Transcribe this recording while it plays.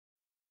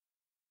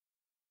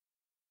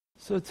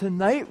So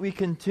tonight we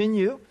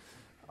continue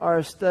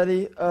our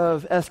study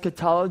of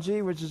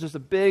eschatology, which is just a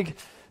big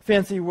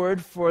fancy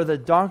word for the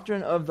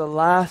doctrine of the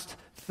last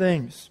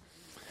things.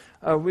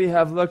 We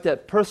have looked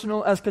at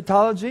personal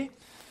eschatology,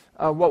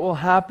 what will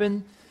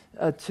happen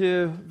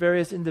to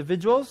various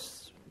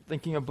individuals,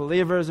 thinking of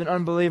believers and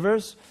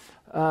unbelievers,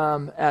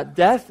 at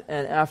death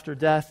and after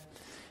death.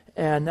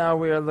 And now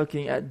we are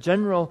looking at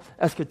general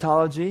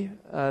eschatology,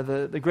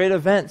 the great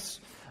events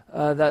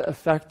that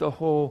affect the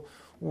whole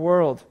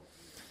world.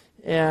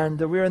 And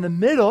we're in the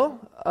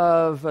middle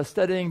of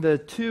studying the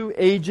two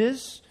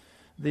ages,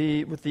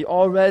 with the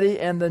already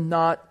and the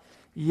not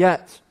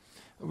yet.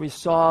 We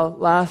saw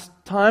last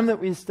time that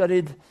we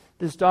studied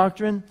this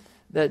doctrine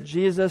that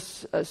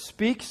Jesus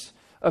speaks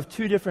of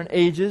two different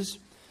ages.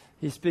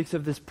 He speaks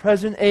of this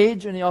present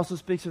age, and he also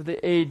speaks of the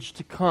age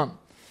to come.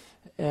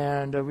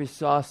 And we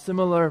saw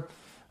similar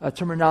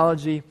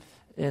terminology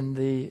in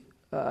the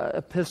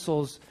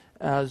epistles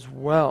as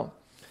well.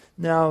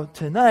 Now,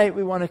 tonight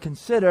we want to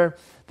consider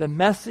the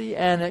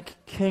Messianic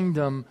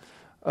kingdom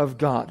of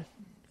God.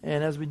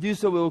 And as we do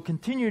so, we will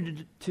continue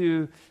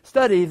to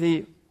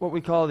study what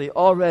we call the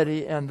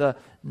already and the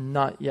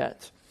not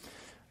yet.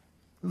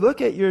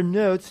 Look at your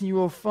notes and you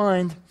will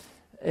find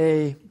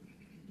a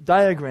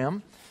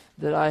diagram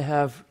that I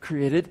have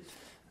created.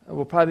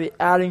 We'll probably be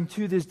adding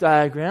to this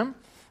diagram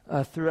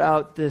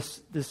throughout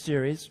this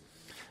series.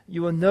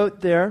 You will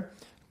note there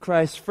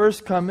Christ's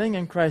first coming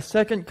and Christ's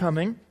second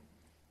coming.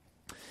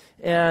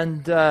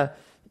 And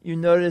you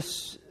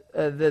notice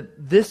that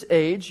this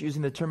age,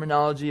 using the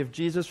terminology of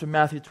Jesus from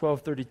Matthew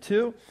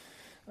 12:32,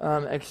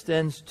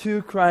 extends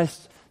to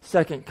Christ's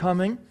second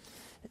coming.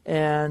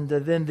 And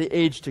then the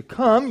age to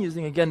come,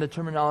 using again the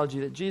terminology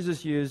that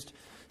Jesus used,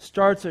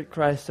 starts at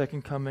Christ's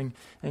second coming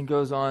and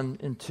goes on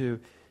into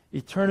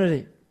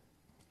eternity.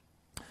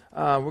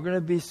 We're going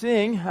to be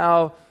seeing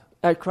how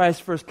at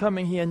Christ's first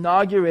coming he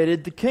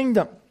inaugurated the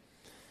kingdom.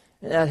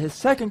 And at his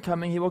second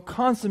coming he will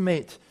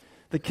consummate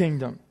the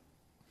kingdom.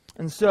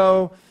 And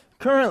so,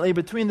 currently,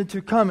 between the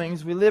two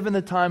comings, we live in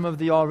the time of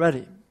the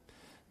already.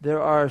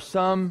 There are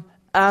some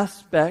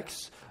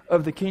aspects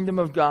of the kingdom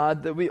of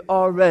God that we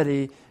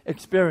already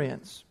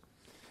experience.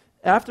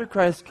 After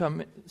Christ's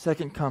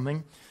second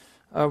coming,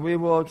 we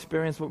will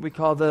experience what we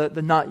call the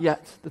not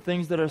yet, the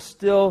things that are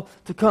still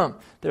to come.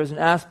 There's an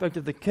aspect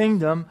of the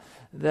kingdom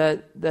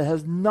that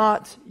has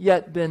not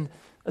yet been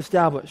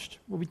established.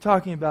 We'll be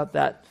talking about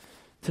that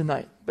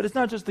tonight. But it's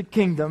not just the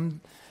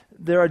kingdom.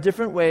 There are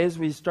different ways,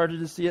 we started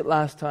to see it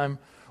last time,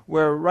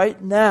 where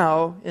right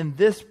now, in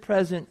this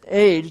present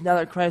age, now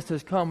that Christ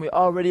has come, we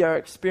already are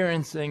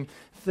experiencing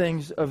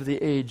things of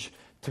the age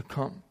to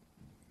come.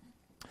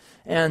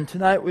 And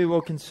tonight we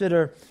will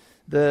consider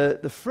the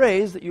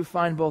phrase that you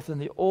find both in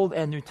the Old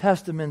and New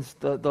Testaments,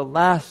 the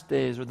last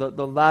days, or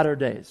the latter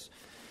days.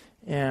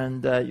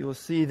 And you will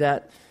see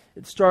that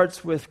it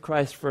starts with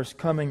Christ's first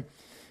coming,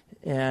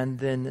 and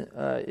then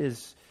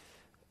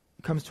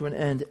comes to an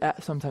end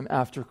sometime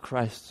after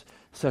Christ's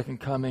second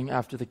coming,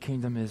 after the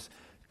kingdom is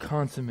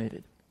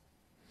consummated.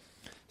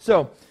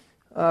 So,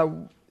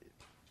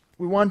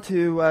 we want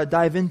to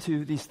dive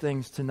into these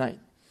things tonight.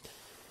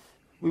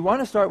 We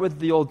want to start with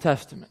the Old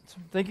Testament.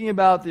 Thinking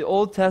about the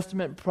Old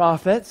Testament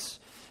prophets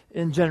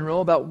in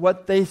general, about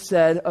what they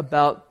said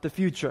about the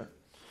future.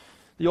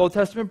 The Old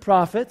Testament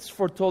prophets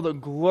foretold a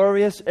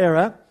glorious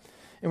era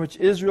in which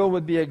Israel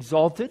would be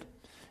exalted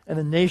and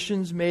the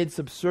nations made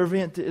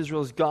subservient to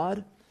Israel's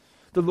God.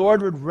 The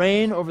Lord would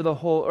reign over the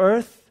whole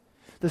earth.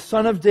 The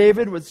Son of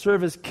David would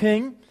serve as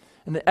king,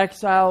 and the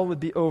exile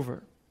would be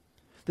over.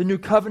 The new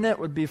covenant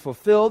would be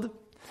fulfilled.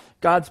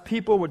 God's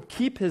people would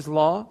keep his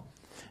law,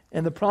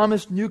 and the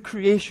promised new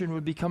creation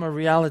would become a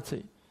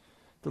reality.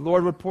 The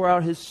Lord would pour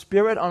out his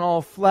Spirit on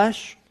all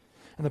flesh,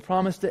 and the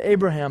promise to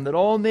Abraham that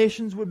all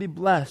nations would be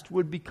blessed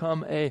would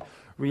become a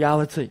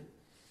reality.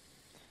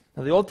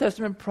 Now, the Old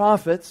Testament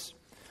prophets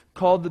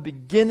called the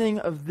beginning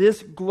of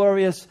this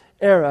glorious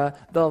era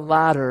the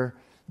latter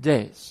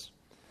days.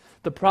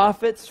 The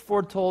prophets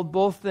foretold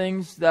both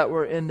things that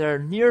were in their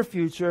near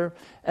future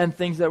and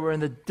things that were in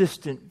the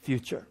distant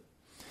future.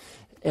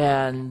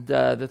 And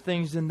the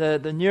things in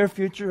the near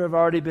future have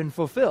already been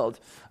fulfilled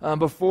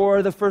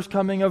before the first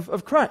coming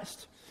of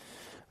Christ.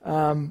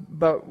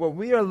 But what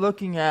we are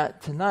looking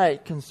at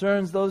tonight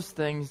concerns those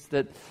things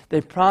that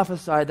they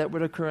prophesied that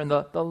would occur in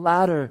the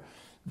latter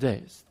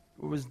days.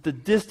 It was the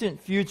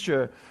distant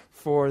future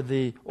for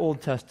the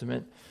Old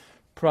Testament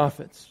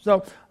prophets.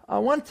 So I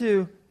want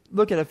to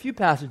look at a few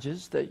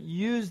passages that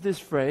use this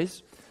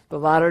phrase, the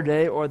latter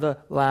day or the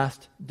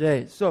last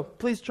days. So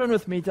please turn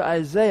with me to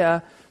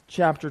Isaiah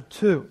chapter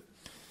 2.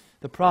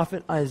 The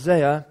prophet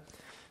Isaiah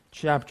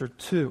chapter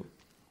 2.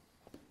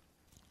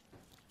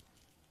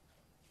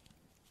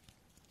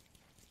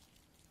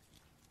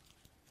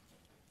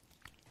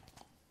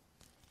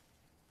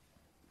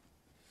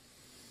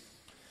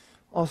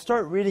 I'll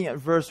start reading at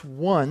verse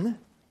 1.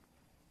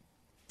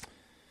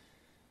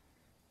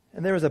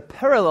 And there is a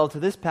parallel to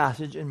this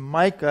passage in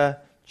Micah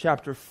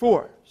chapter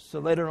 4. So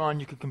later on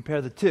you could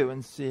compare the two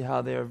and see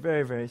how they are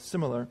very, very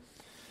similar.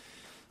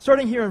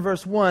 Starting here in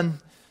verse 1,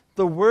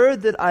 the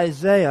word that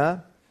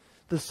Isaiah,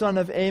 the son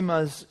of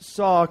Amos,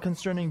 saw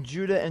concerning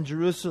Judah and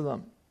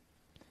Jerusalem.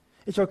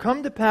 It shall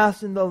come to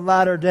pass in the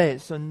latter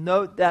days. So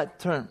note that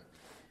term,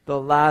 the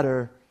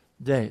latter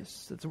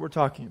days. That's what we're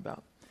talking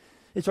about.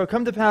 It shall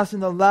come to pass in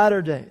the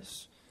latter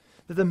days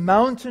that the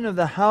mountain of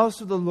the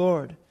house of the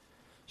Lord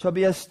shall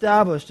be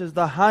established as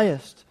the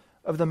highest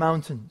of the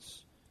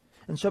mountains,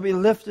 and shall be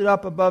lifted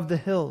up above the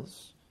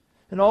hills,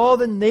 and all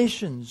the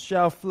nations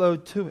shall flow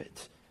to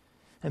it.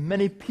 And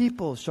many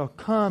people shall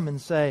come and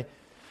say,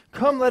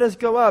 Come, let us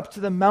go up to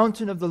the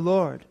mountain of the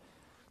Lord,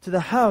 to the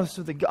house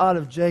of the God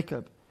of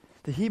Jacob,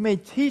 that he may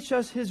teach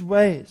us his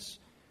ways,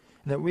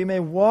 and that we may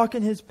walk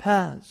in his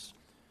paths.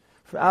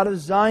 For out of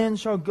Zion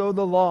shall go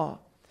the law,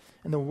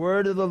 and the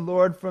word of the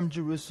Lord from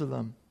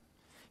Jerusalem.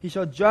 He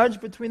shall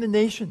judge between the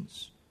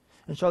nations,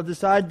 and shall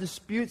decide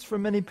disputes for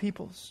many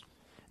peoples.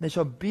 And they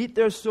shall beat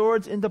their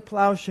swords into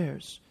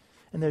plowshares,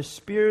 and their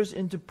spears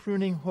into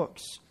pruning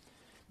hooks.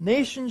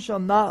 Nation shall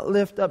not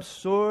lift up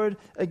sword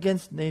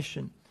against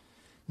nation,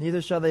 neither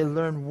shall they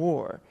learn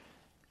war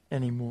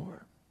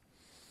anymore.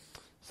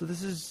 So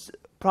this is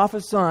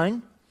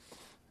prophesying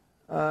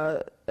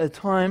a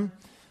time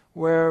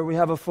where we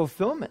have a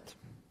fulfillment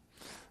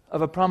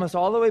of a promise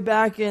all the way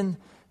back in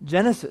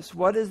Genesis.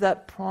 What is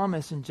that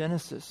promise in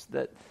Genesis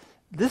that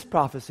this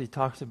prophecy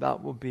talks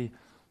about will be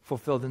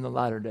fulfilled in the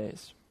latter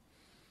days?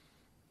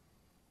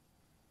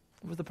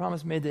 What was the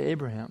promise made to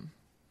Abraham?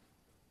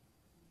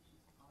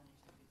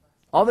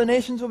 All the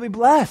nations will be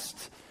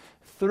blessed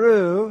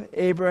through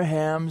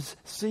Abraham's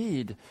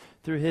seed,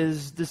 through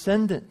his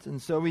descendant.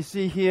 And so we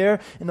see here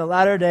in the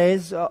latter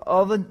days,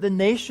 all the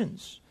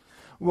nations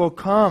will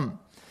come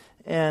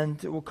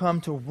and will come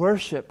to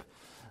worship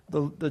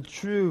the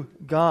true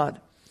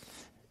God.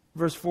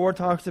 Verse 4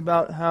 talks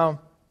about how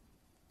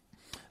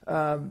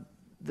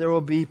there will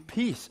be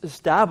peace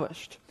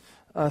established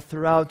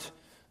throughout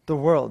the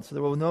world. So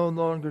there will no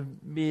longer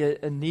be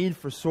a need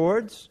for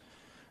swords,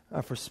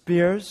 for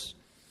spears.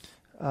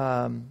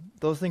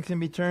 Those things can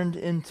be turned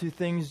into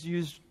things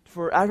used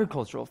for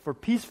agricultural, for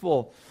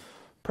peaceful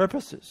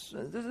purposes.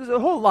 There's a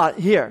whole lot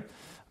here.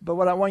 But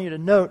what I want you to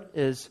note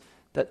is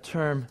that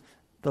term,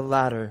 the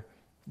latter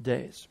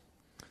days.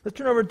 Let's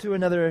turn over to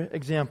another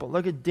example.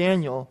 Look at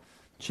Daniel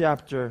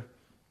chapter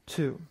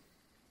 2.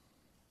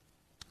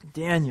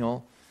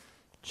 Daniel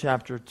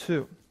chapter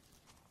 2.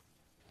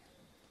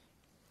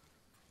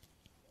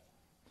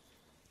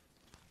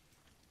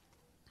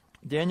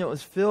 Daniel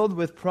is filled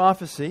with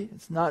prophecy.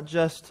 It's not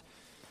just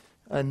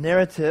a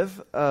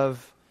narrative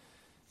of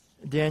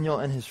Daniel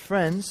and his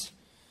friends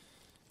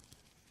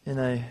in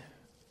the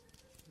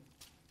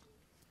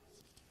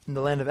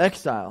land of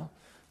exile,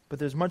 but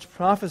there's much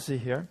prophecy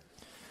here.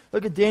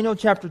 Look at Daniel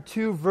chapter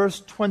 2,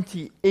 verse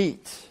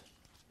 28.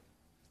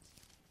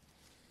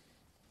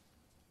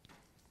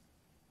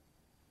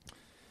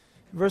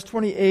 Verse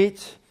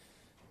 28,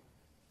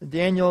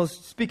 Daniel is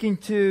speaking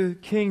to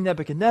King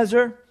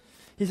Nebuchadnezzar.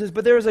 He says,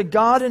 But there is a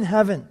God in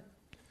heaven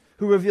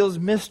who reveals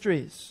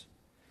mysteries,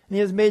 and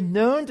he has made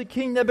known to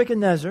King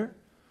Nebuchadnezzar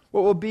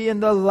what will be in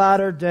the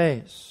latter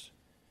days.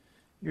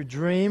 Your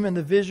dream and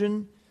the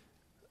vision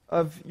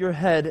of your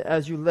head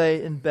as you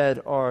lay in bed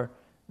are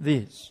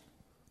these.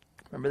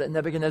 Remember that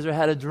Nebuchadnezzar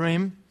had a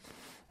dream,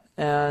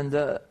 and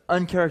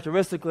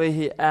uncharacteristically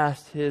he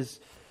asked his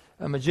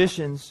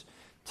magicians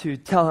to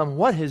tell him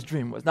what his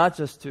dream was, not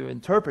just to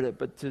interpret it,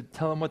 but to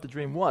tell him what the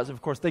dream was.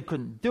 Of course, they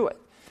couldn't do it.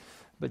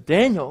 But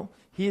Daniel,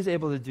 he is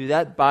able to do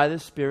that by the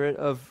Spirit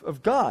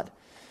of God.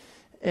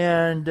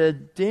 And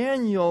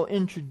Daniel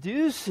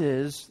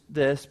introduces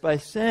this by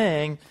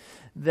saying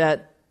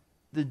that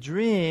the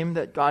dream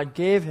that God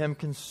gave him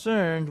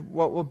concerned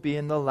what will be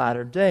in the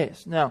latter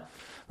days. Now,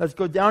 let's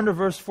go down to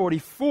verse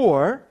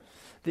 44,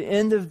 the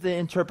end of the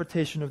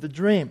interpretation of the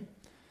dream.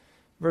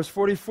 Verse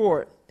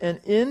 44, and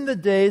in the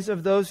days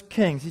of those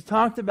kings, he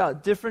talked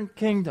about different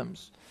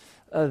kingdoms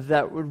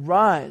that would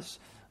rise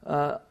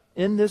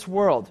in this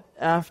world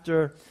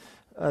after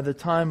the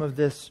time of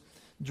this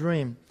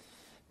dream.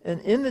 And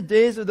in the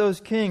days of those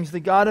kings, the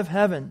God of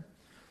heaven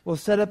will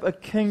set up a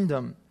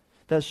kingdom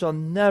that shall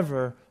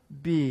never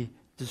be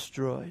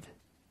destroyed,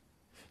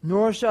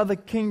 nor shall the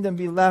kingdom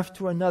be left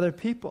to another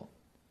people.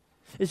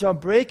 It shall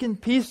break in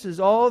pieces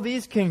all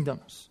these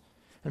kingdoms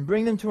and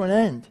bring them to an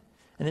end,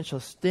 and it shall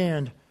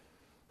stand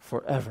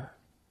forever.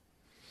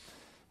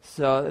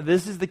 So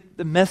this is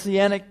the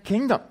Messianic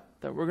kingdom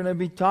that we're going to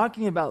be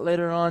talking about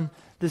later on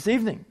this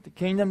evening. The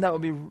kingdom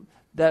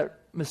that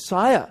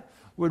Messiah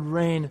would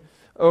reign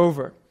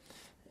over.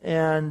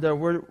 And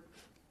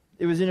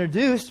it was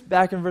introduced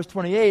back in verse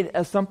 28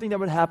 as something that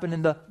would happen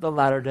in the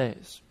latter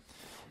days.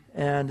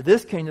 And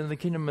this kingdom, the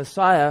kingdom of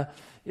Messiah,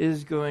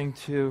 is going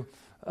to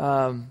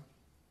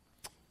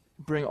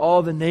bring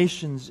all the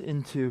nations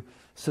into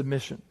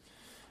submission.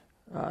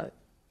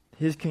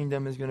 His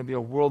kingdom is going to be a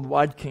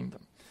worldwide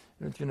kingdom.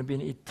 And it's going to be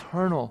an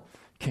eternal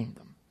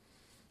kingdom.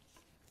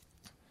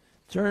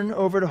 Turn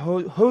over to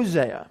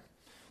Hosea,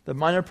 the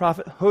minor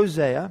prophet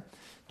Hosea,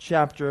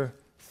 chapter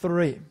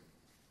 3.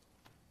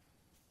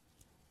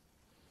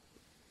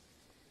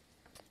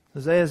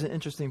 Hosea is an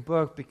interesting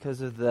book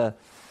because of the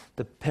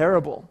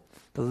parable,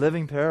 the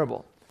living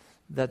parable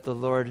that the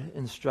Lord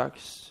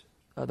instructs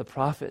the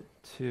prophet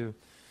to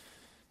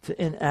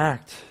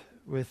enact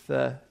with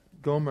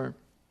Gomer.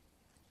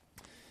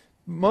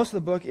 Most of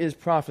the book is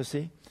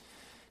prophecy.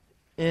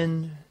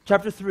 In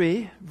chapter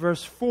 3,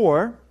 verse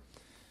 4,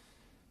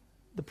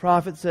 the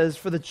prophet says,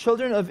 "For the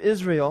children of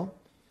Israel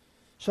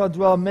shall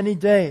dwell many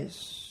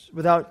days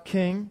without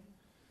king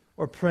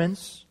or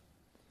prince,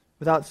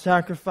 without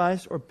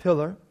sacrifice or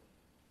pillar,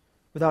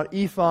 without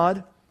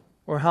ephod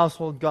or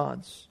household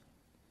gods.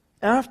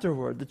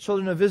 Afterward, the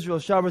children of Israel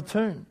shall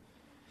return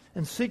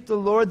and seek the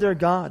Lord their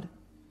God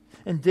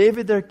and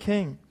David their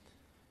king,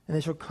 and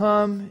they shall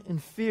come in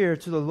fear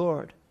to the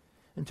Lord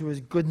and to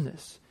his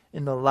goodness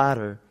in the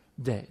latter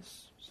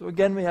days." So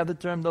again, we have the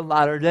term the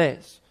latter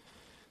days.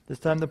 This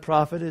time the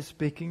prophet is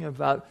speaking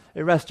about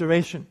a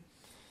restoration.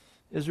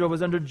 Israel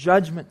was under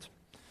judgment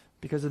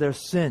because of their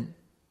sin.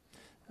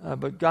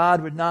 But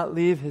God would not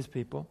leave his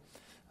people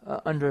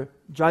under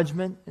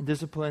judgment and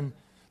discipline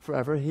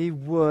forever. He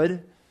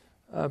would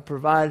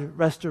provide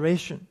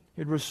restoration.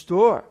 He would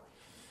restore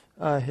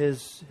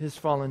his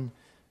fallen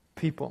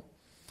people.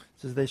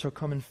 It says, "They shall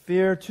come in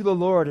fear to the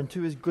Lord and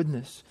to his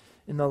goodness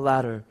in the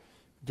latter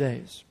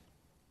days."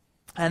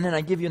 And then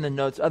I give you in the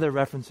notes other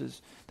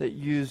references that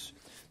use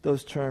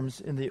those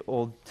terms in the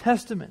Old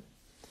Testament.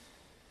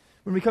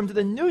 When we come to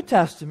the New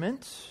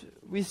Testament,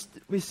 we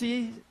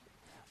see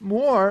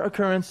more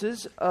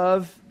occurrences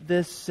of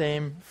this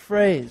same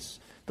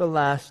phrase, the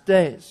last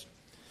days.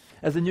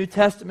 As the New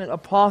Testament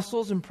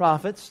apostles and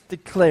prophets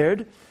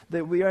declared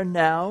that we are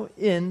now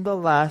in the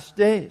last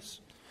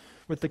days,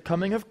 with the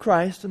coming of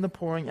Christ and the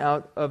pouring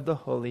out of the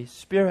Holy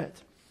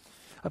Spirit.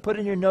 I put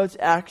in your notes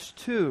Acts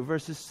 2,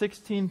 verses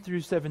 16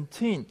 through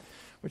 17,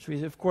 which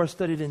we, of course,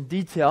 studied in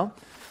detail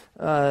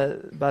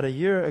about a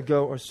year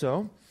ago or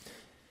so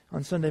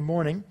on Sunday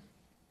morning,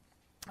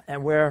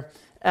 and where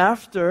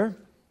after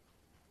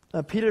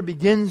Peter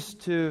begins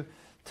to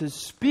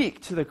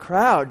speak to the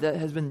crowd that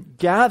has been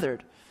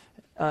gathered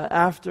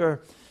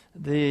after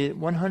the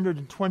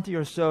 120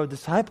 or so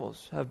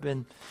disciples have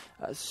been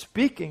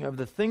speaking of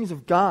the things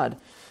of God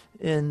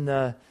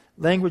in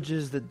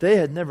languages that they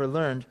had never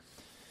learned.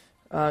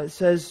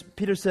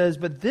 Peter says,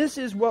 "But this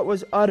is what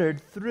was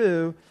uttered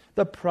through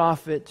the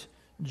prophet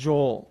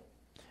Joel."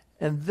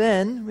 And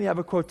then we have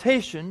a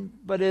quotation,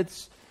 but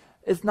it's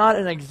not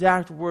an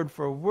exact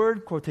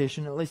word-for-word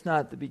quotation, at least not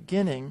at the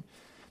beginning.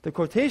 The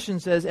quotation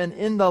says, "And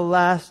in the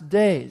last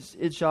days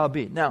it shall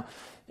be." Now,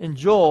 in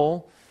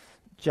Joel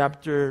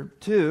chapter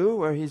 2,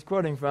 where he's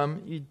quoting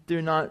from, you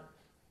do not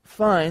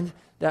find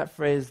that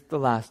phrase, "the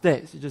last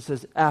days." It just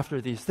says,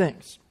 "after these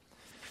things."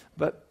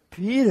 But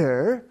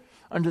Peter,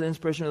 under the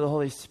inspiration of the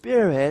Holy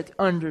Spirit,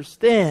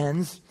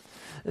 understands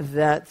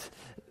that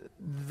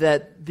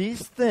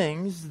these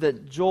things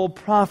that Joel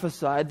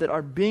prophesied that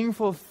are being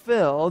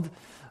fulfilled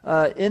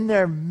in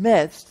their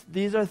midst,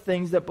 these are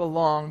things that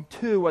belong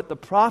to what the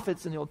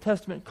prophets in the Old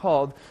Testament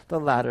called the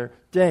latter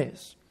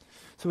days.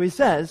 So he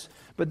says,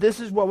 "But this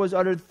is what was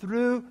uttered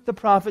through the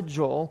prophet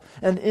Joel,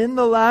 and in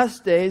the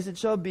last days it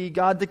shall be,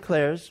 God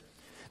declares,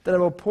 that I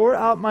will pour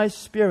out my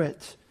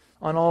Spirit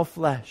on all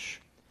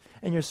flesh,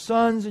 and your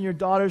sons and your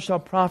daughters shall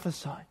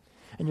prophesy,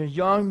 and your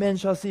young men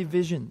shall see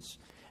visions,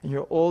 and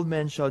your old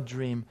men shall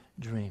dream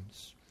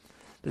dreams."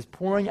 This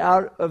pouring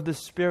out of the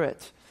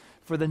Spirit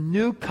for the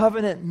new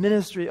covenant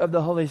ministry of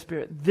the Holy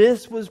Spirit,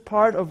 this was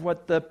part of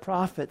what the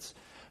prophets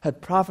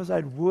had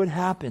prophesied would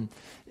happen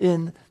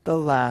in the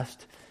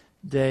last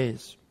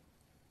days.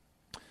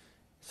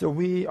 So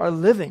we are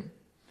living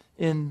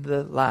in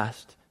the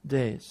last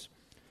days.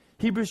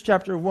 Hebrews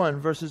chapter 1,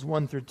 verses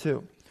 1 through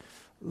 2.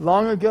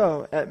 "Long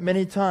ago, at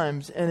many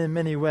times and in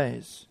many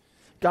ways,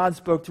 God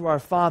spoke to our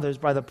fathers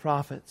by the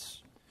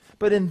prophets.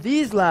 But in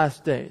these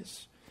last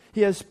days,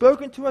 he has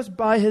spoken to us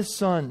by his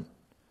Son,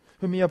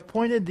 whom he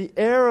appointed the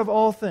heir of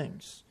all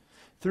things,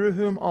 through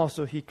whom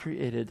also he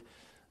created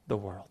the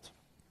world."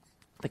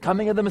 The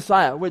coming of the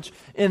Messiah, which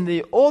in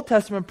the Old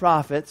Testament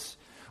prophets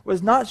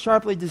was not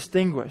sharply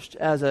distinguished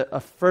as a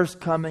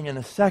first coming and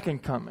a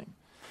second coming.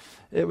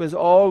 It was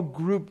all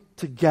grouped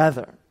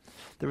together.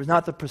 There was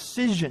not the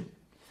precision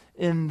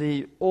in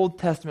the Old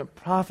Testament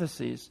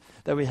prophecies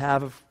that we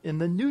have in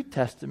the New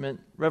Testament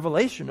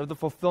revelation of the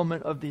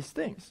fulfillment of these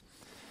things.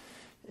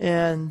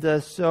 And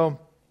so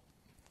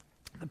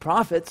the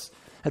prophets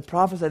had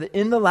prophesied that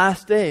in the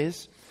last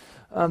days,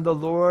 the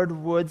Lord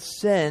would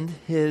send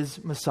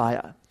his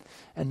Messiah.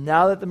 And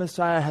now that the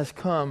Messiah has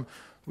come,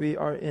 we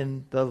are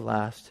in the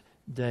last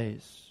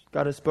days.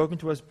 God has spoken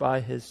to us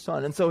by his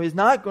Son. And so he's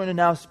not going to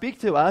now speak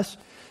to us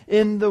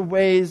in the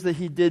ways that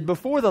he did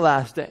before the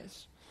last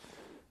days.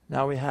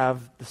 Now we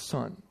have the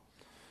Son,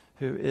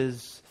 who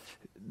is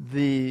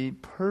the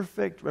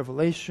perfect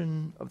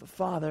revelation of the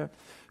Father,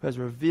 who has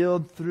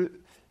revealed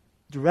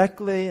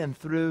directly and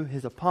through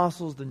his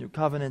apostles the new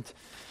covenant.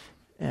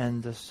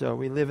 And so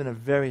we live in a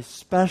very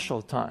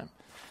special time,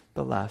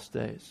 the last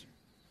days.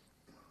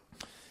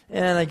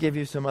 And I gave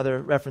you some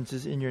other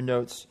references in your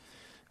notes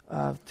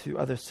to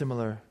other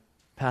similar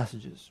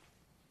passages.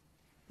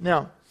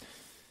 Now,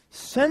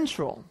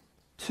 central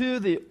to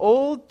the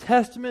Old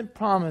Testament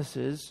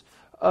promises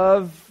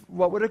of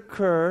what would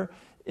occur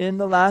in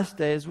the last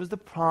days was the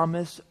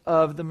promise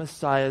of the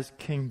Messiah's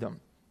kingdom,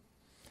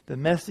 the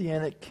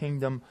Messianic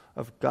kingdom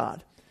of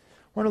God.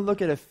 I want to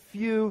look at a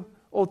few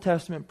Old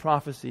Testament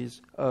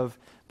prophecies of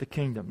the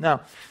kingdom.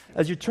 Now,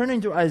 as you're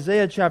turning to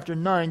Isaiah chapter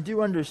 9,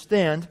 do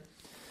understand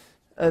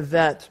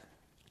that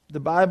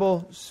the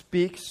Bible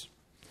speaks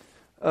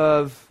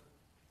of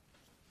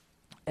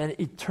an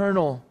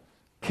eternal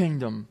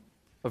kingdom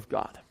of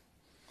God.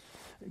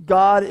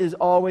 God is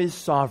always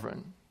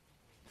sovereign.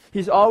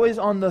 He's always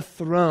on the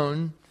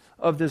throne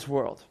of this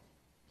world.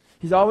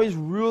 He's always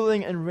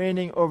ruling and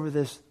reigning over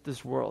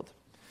this world,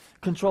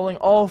 controlling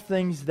all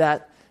things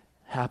that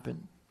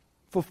happen,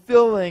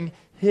 fulfilling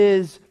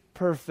His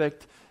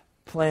perfect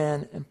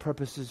plan and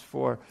purposes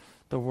for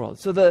the world.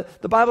 So the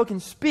Bible can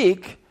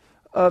speak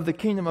of the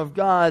kingdom of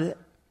God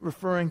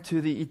referring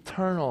to the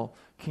eternal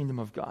kingdom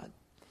of God.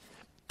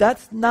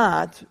 That's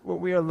not what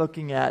we are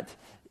looking at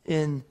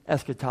in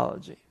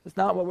eschatology. It's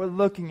not what we're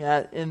looking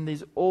at in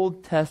these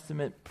Old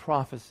Testament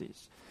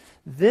prophecies.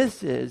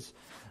 This is,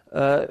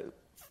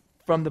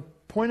 from the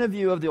point of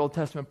view of the Old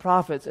Testament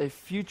prophets, a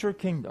future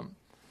kingdom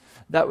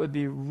that would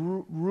be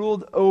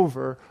ruled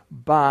over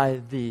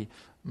by the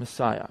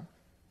Messiah.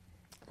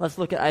 Let's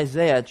look at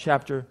Isaiah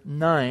chapter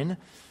 9,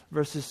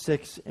 verses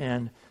 6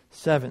 and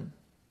 7.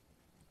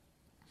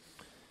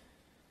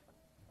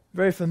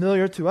 Very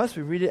familiar to us.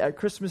 We read it at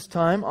Christmas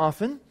time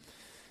often.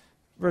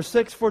 Verse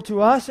 6, "For to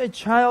us a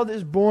child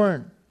is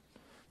born,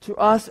 to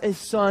us a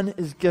son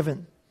is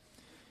given,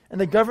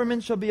 and the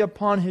government shall be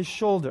upon his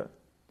shoulder,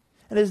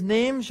 and his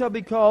name shall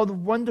be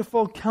called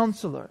Wonderful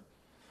Counselor,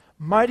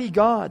 Mighty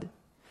God,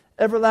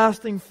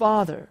 Everlasting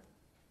Father,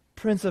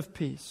 Prince of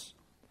Peace.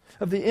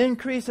 Of the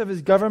increase of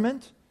his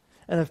government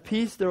and of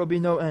peace there will be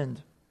no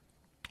end,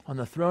 on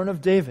the throne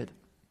of David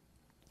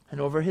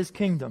and over his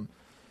kingdom,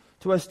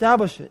 to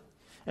establish it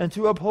and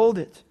to uphold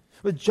it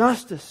with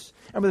justice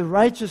and with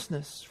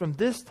righteousness from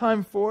this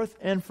time forth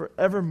and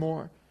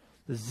forevermore.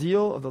 The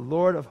zeal of the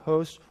Lord of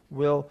hosts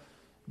will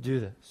do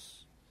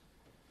this."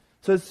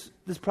 So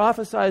this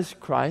prophesies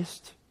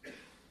Christ,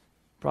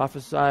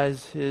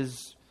 prophesies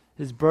his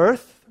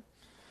birth.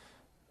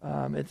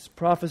 It's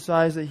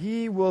prophesies that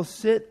he will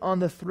sit on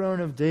the throne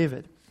of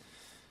David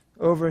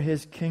over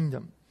his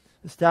kingdom,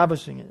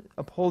 establishing it,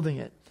 upholding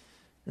it,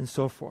 and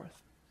so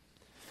forth.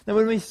 Now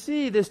when we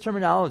see this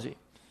terminology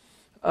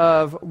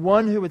of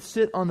one who would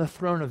sit on the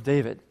throne of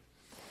David,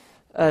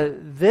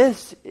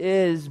 this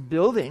is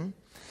building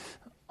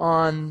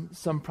on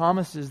some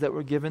promises that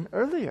were given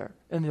earlier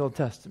in the Old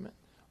Testament.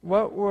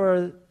 What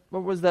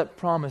was that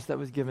promise that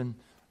was given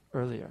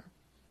earlier?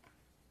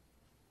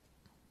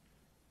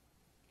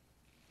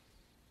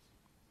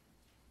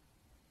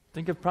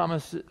 Think of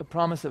a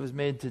promise that was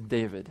made to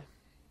David.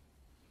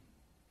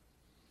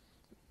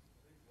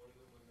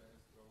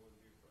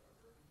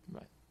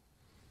 Right.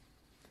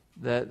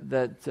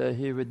 That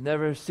he would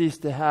never cease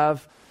to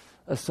have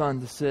a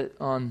son to sit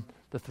on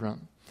the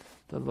throne.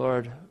 The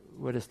Lord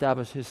would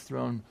establish his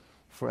throne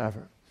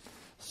forever.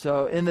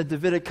 So in the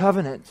Davidic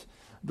covenant,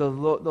 the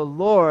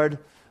Lord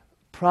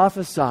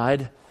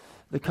prophesied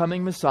the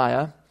coming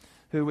Messiah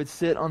who would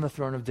sit on the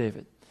throne of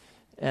David.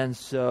 And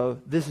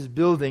so this is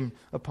building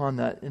upon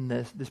that in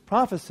this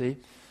prophecy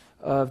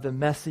of the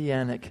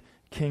Messianic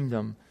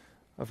kingdom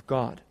of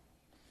God.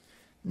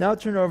 Now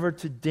turn over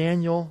to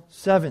Daniel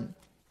 7.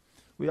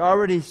 We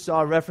already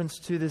saw reference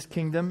to this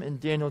kingdom in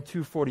Daniel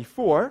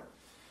 2:44.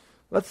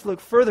 Let's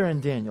look further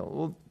in Daniel.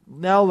 We'll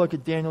now look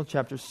at Daniel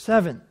chapter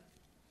 7.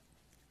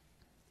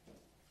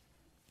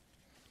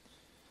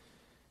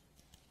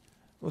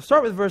 We'll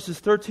start with verses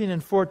 13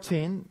 and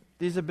 14.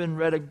 These have been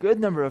read a good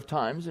number of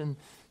times in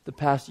the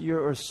past year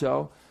or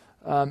so,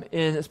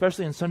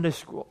 especially in Sunday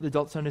school, the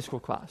adult Sunday school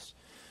class,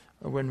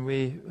 when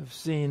we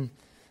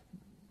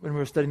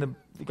were studying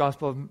the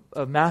Gospel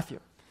of Matthew,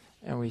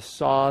 and we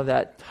saw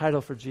that title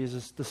for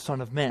Jesus, the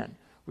Son of Man.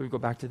 We would go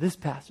back to this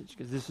passage,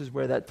 because this is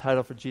where that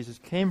title for Jesus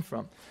came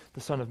from,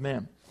 the Son of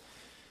Man.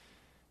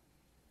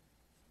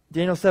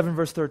 Daniel 7,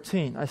 verse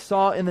 13, "I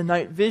saw in the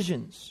night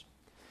visions,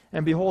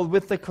 and behold,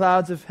 with the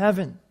clouds of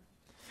heaven,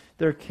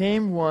 there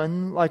came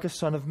one like a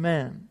son of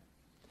man.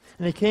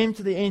 And he came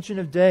to the Ancient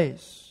of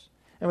Days,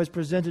 and was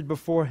presented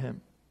before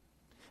him.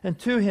 And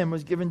to him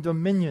was given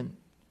dominion,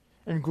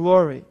 and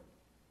glory,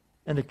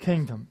 and a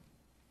kingdom,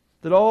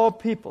 that all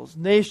peoples,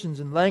 nations,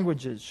 and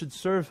languages should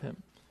serve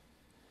him.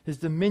 His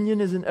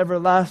dominion is an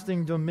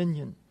everlasting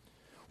dominion,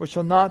 which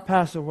shall not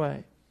pass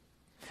away,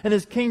 and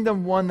his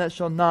kingdom one that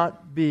shall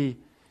not be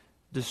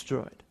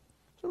destroyed."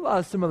 There's a lot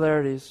of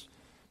similarities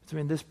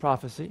between this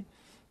prophecy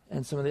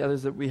and some of the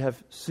others that we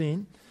have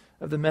seen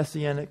of the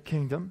Messianic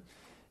kingdom.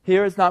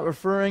 Here it's not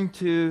referring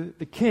to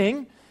the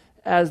king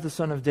as the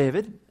son of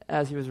David,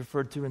 as he was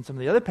referred to in some of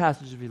the other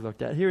passages we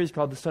looked at. Here he's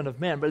called the Son of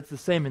Man, but it's the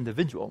same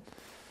individual.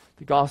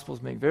 The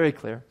Gospels make very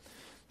clear,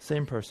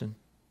 same person.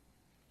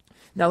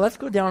 Now let's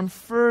go down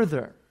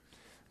further.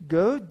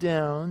 Go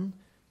down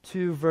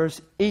to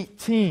verse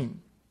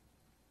 18.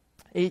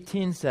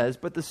 18 says,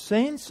 "But the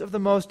saints of the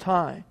Most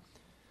High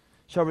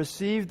shall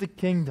receive the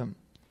kingdom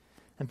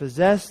and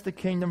possess the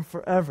kingdom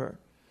forever,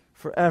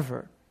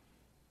 forever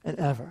and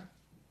ever."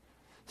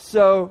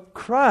 So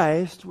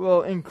Christ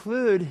will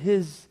include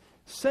his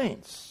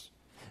saints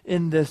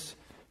in this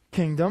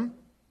kingdom.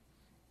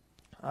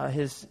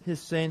 His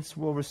saints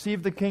will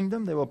receive the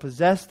kingdom. They will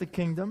possess the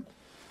kingdom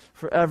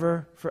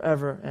forever,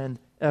 forever and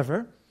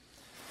ever.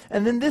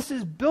 And then this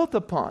is built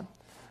upon.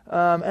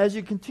 As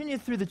you continue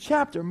through the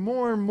chapter,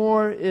 more and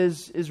more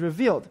is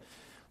revealed.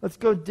 Let's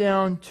go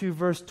down to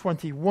verse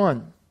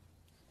 21.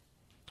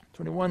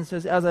 21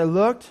 says, "As I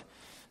looked,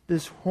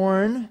 this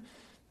horn,"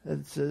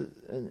 it's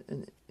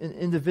an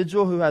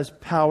individual who has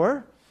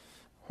power.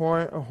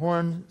 A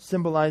horn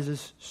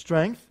symbolizes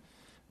strength,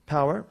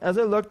 power. "As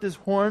I looked, this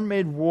horn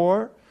made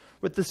war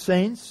with the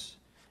saints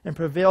and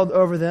prevailed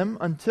over them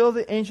until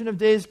the Ancient of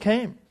Days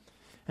came,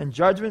 and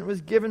judgment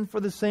was given for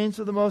the saints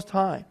of the Most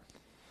High.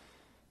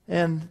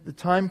 And the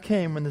time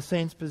came when the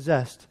saints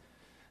possessed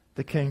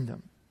the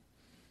kingdom."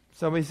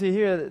 So we see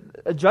here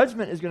that a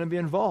judgment is going to be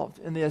involved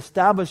in the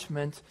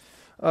establishment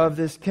of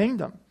this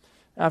kingdom,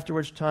 after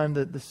which time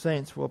the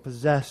saints will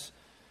possess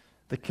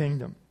the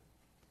kingdom.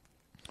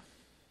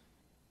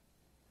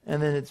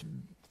 And then it's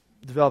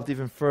developed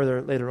even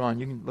further later on.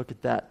 You can look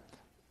at that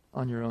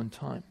on your own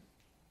time.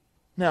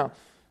 Now,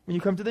 when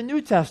you come to the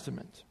New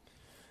Testament,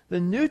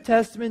 the New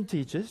Testament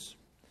teaches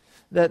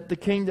that the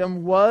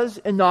kingdom was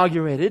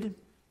inaugurated.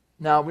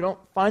 Now, we don't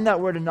find that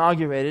word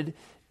inaugurated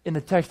in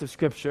the text of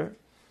Scripture.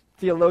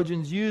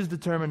 Theologians use the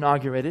term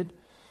inaugurated.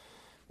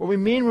 What we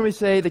mean when we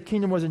say the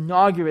kingdom was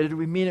inaugurated,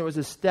 we mean it was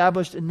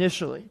established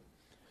initially.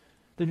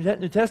 The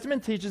New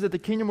Testament teaches that the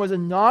kingdom was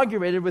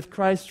inaugurated with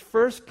Christ's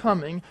first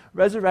coming,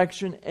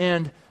 resurrection,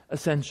 and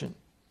ascension.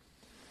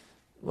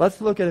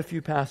 Let's look at a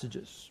few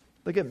passages.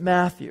 Look at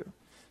Matthew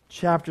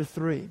chapter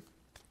 3,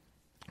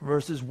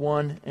 verses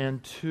 1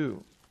 and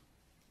 2.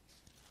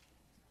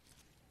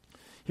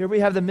 Here we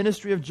have the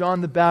ministry of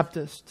John the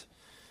Baptist.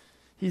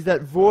 He's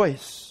that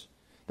voice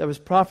that was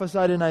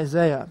prophesied in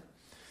Isaiah,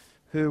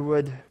 who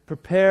would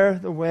prepare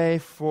the way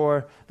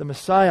for the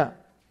Messiah.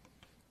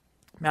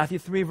 Matthew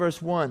 3,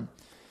 verse 1.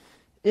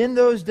 "In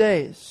those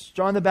days,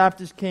 John the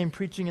Baptist came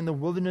preaching in the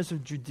wilderness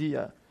of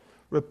Judea.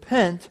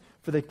 Repent,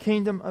 for the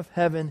kingdom of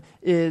heaven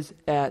is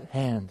at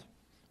hand."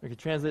 We could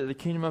translate it, the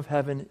kingdom of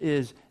heaven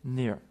is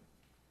near.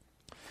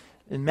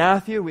 In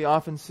Matthew, we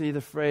often see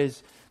the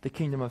phrase, the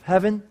kingdom of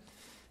heaven.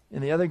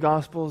 In the other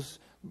Gospels,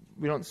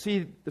 we don't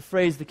see the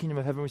phrase, the kingdom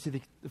of heaven, we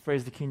see the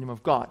phrase, the kingdom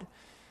of God.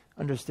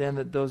 Understand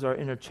that those are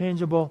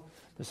interchangeable,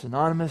 they're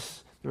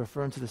synonymous, they're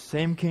referring to the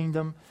same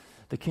kingdom,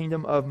 the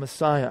kingdom of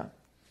Messiah.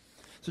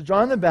 So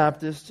John the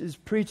Baptist is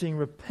preaching,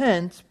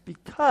 repent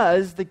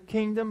because the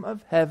kingdom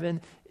of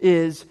heaven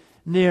is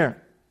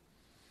near.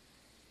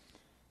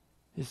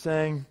 He's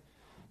saying,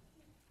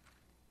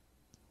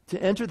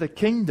 to enter the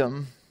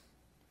kingdom,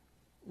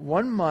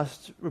 one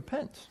must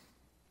repent.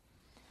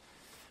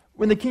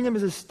 When the kingdom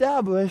is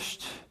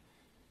established,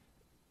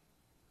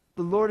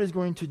 the Lord is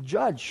going to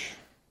judge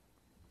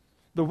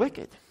the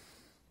wicked.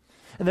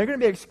 And they're going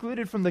to be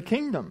excluded from the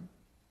kingdom.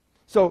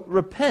 So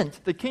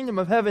repent, the kingdom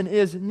of heaven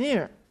is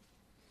near.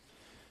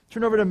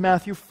 Turn over to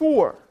Matthew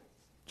 4,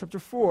 chapter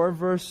 4,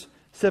 verse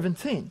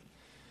 17.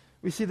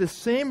 We see the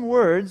same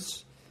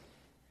words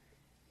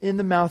in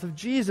the mouth of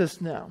Jesus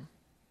now.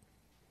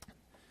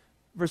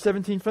 Verse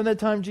 17, "From that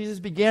time Jesus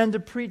began to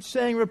preach,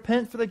 saying,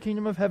 Repent, for the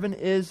kingdom of heaven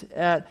is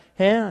at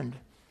hand."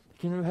 The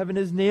kingdom of heaven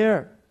is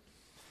near.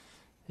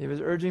 He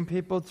was urging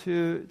people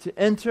to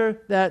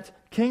enter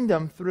that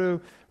kingdom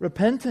through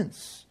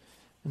repentance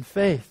and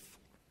faith.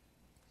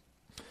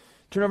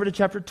 Turn over to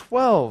chapter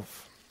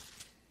 12.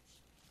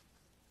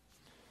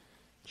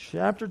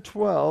 Chapter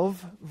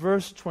 12,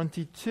 verse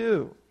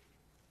 22.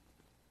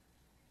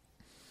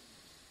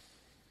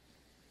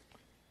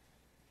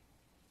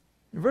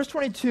 In verse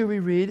 22 we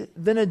read,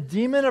 "Then a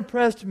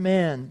demon-oppressed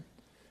man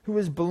who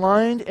was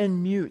blind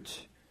and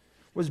mute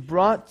was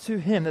brought to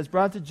him," that's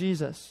brought to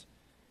Jesus,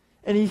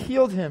 "and he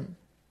healed him.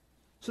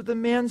 So the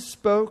man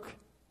spoke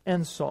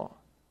and saw.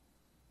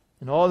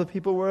 And all the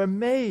people were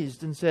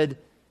amazed and said,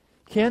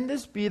 'Can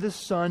this be the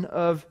son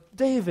of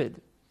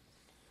David?'"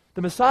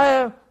 The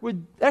Messiah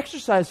would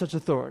exercise such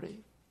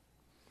authority.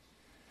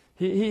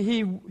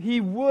 He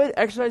would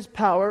exercise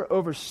power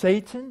over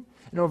Satan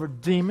and over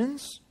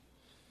demons.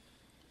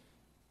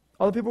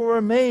 All the people were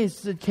amazed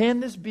and said,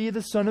 "Can this be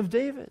the son of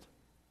David?"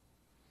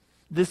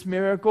 This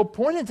miracle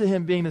pointed to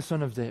him being the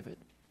son of David.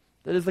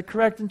 That is the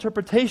correct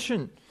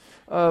interpretation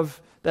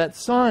of that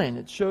sign.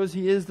 It shows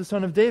he is the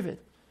son of David.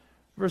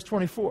 Verse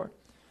 24.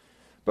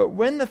 "But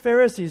when the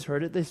Pharisees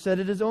heard it, they said,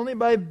 'It is only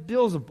by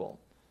Beelzebul,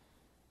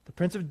 the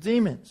prince of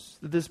demons,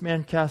 that this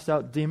man cast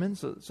out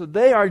demons.'" So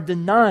they are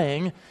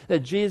denying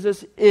that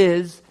Jesus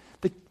is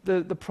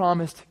the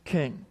promised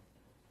king.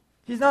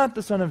 He's not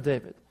the son of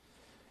David.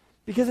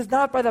 Because it's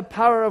not by the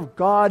power of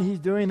God he's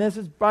doing this,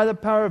 it's by the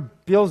power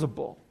of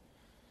Beelzebul.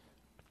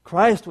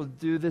 Christ will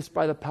do this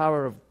by the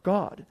power of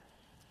God.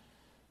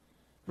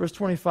 Verse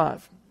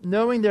 25,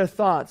 knowing their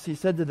thoughts, he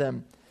said to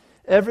them,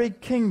 every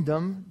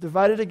kingdom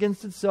divided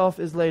against itself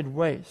is laid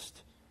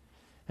waste,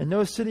 and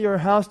no city or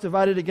house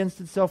divided against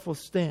itself will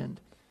stand.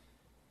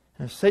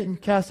 And if Satan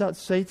casts out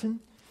Satan,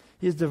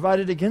 he is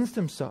divided against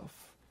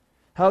himself.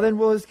 How then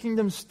will his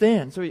kingdom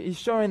stand? So he's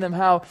showing them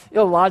how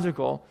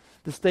illogical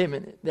the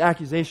statement, the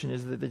accusation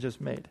is that they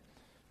just made.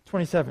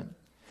 27,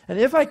 and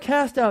if I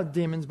cast out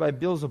demons by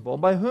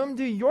Beelzebul, by whom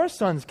do your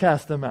sons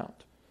cast them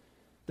out?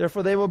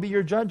 Therefore they will be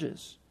your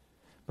judges.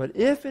 But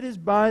if it is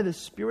by the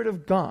Spirit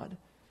of God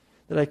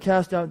that I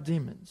cast out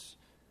demons,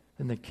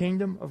 then the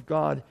kingdom of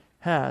God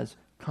has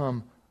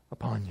come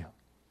upon you.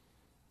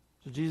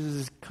 So Jesus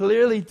is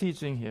clearly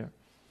teaching here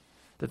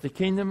that the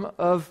kingdom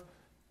of,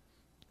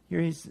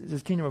 here he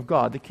says kingdom of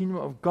God, the kingdom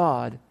of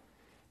God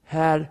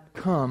had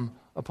come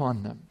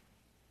upon them.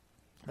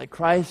 That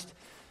Christ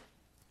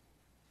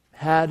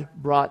had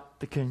brought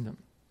the kingdom.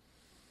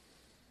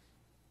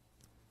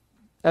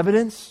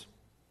 Evidence,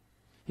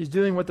 he's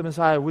doing what the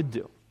Messiah would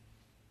do.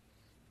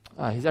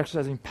 He's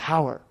exercising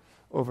power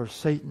over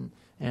Satan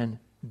and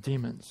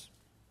demons.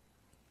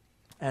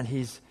 And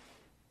he's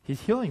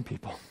healing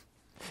people.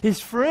 He's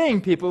freeing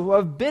people who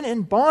have been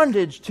in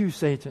bondage to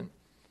Satan.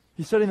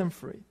 He's setting them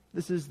free.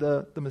 This is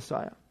the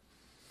Messiah,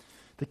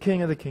 the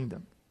King of the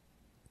kingdom.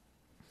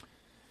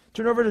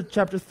 Turn over to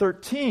chapter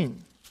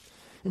 13.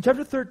 In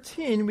chapter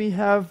 13, we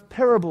have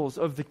parables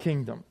of the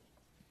kingdom.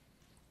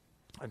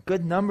 A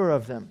good number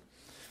of them.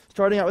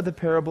 Starting out with the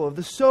parable of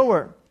the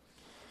sower.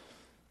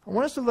 I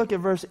want us to look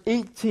at verse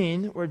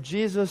 18, where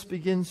Jesus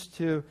begins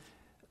to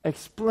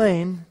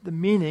explain the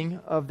meaning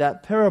of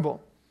that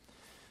parable.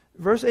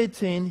 Verse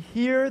 18,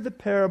 hear the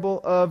parable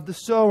of the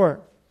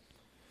sower.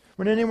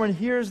 When anyone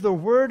hears the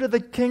word of the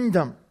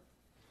kingdom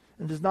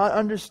and does not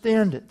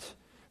understand it,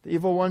 the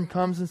evil one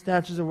comes and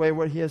snatches away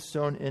what he has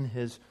sown in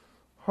his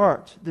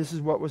heart. This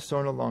is what was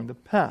sown along the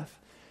path.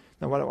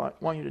 Now what I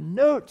want you to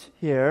note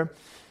here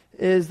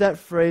is that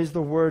phrase,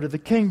 the word of the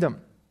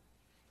kingdom.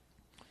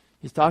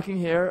 He's talking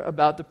here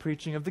about the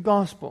preaching of the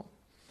gospel.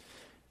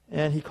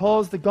 And he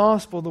calls the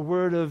gospel the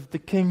word of the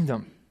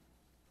kingdom.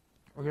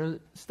 We're going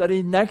to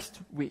study next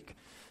week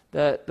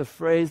that the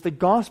phrase, the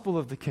gospel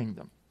of the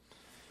kingdom.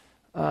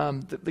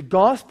 The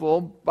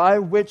gospel by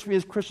which we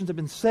as Christians have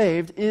been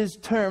saved is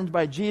termed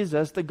by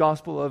Jesus the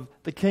gospel of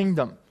the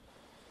kingdom.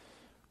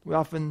 We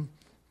often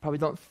probably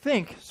don't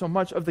think so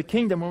much of the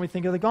kingdom when we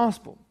think of the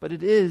gospel, but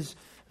it is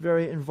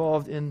very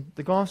involved in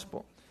the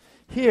gospel.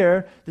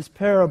 Here, this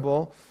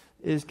parable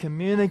is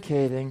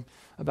communicating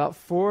about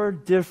 4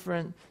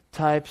 different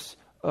types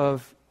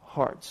of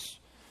hearts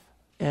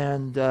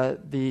and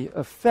the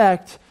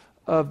effect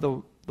of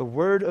the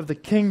word of the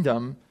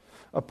kingdom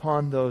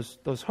upon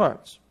those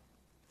hearts.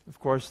 Of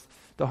course,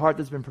 the heart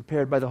that's been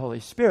prepared by the Holy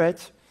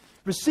Spirit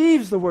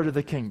receives the word of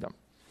the kingdom.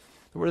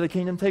 The word of the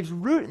kingdom takes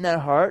root in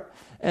that heart,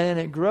 and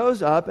it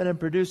grows up and it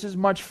produces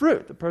much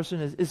fruit. The person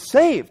is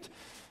saved,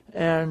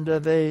 and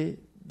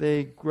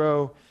they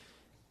grow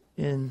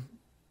in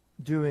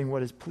doing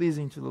what is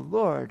pleasing to the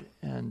Lord,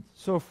 and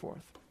so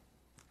forth.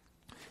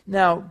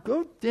 Now,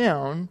 go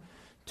down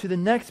to the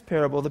next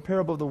parable, the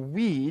parable of the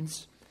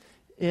weeds,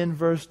 in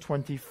verse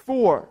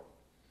 24.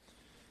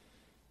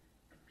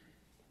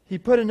 He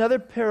put another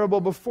parable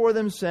before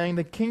them, saying,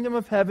 the kingdom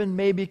of heaven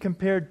may be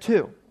compared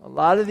to. A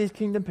lot of these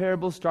kingdom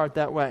parables start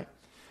that way.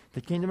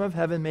 The kingdom of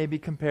heaven may be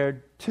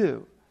compared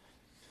to.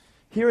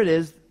 Here it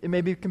is, it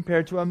may be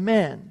compared to a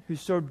man who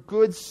sowed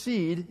good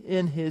seed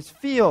in his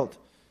field.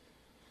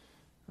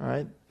 All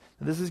right,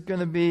 now this is going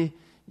to be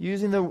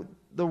using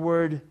the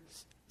word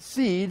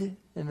seed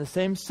in the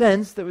same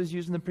sense that was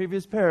used in the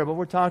previous parable.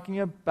 We're talking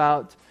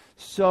about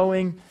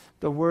sowing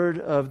the word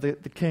of the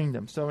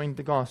kingdom, sowing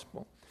the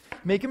gospel.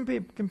 Make him be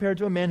compared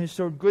to a man who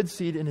sowed good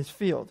seed in his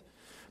field.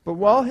 But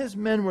while his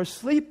men were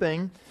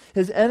sleeping,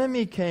 his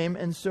enemy came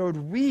and sowed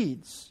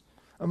weeds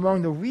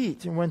among the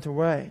wheat and went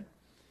away.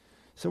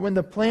 So when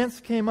the plants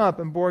came up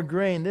and bore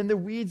grain, then the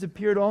weeds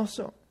appeared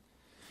also.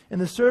 And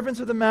the servants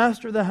of the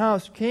master of the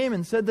house came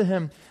and said to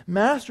him,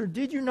 Master,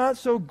 did you not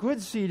sow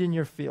good seed in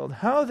your field?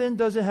 How then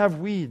does it have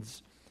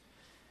weeds?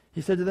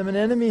 He said to them, An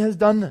enemy has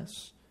done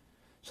this.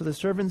 So the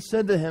servants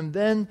said to him,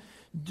 Then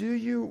do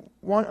you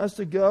want us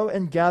to go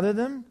and gather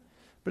them?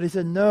 But he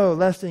said, No,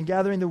 lest in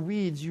gathering the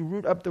weeds you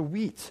root up the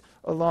wheat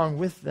along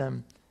with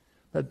them.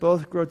 Let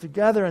both grow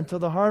together until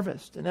the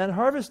harvest. And at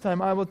harvest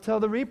time I will tell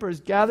the reapers,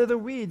 Gather the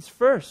weeds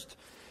first,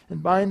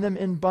 and bind them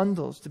in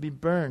bundles to be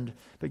burned,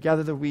 but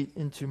gather the wheat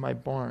into my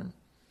barn.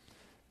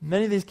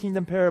 Many of these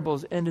kingdom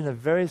parables end in a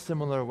very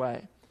similar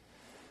way,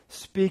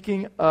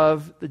 speaking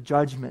of the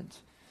judgment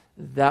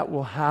that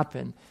will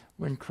happen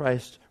when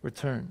Christ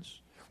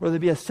returns, where there'll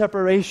be a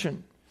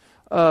separation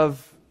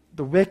of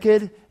the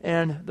wicked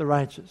and the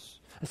righteous,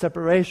 a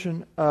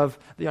separation of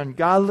the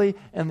ungodly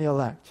and the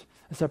elect,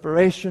 a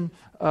separation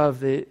of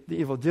the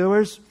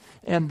evildoers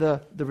and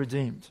the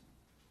redeemed.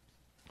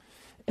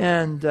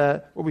 And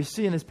what we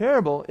see in this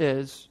parable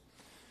is,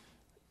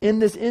 in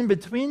this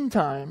in-between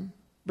time,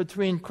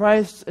 between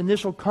Christ's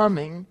initial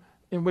coming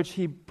in which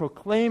he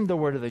proclaimed the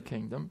word of the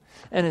kingdom,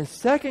 and his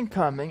second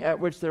coming, at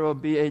which there will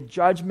be a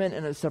judgment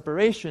and a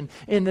separation.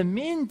 In the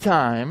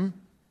meantime,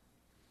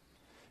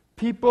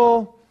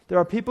 there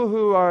are people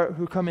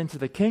who come into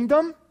the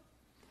kingdom,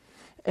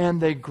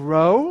 and they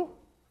grow,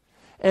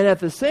 and at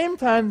the same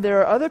time, there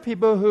are other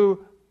people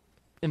who,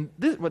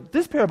 what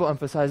this parable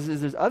emphasizes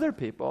is there's other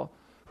people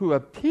who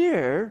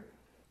appear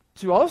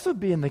to also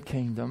be in the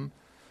kingdom,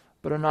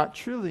 but are not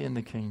truly in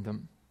the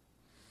kingdom.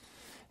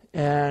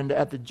 And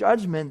at the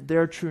judgment,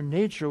 their true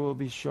nature will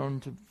be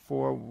shown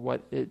for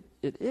what it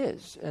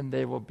is, and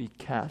they will be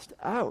cast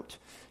out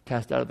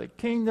of the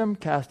kingdom,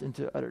 cast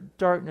into utter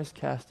darkness,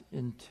 cast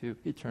into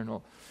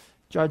eternal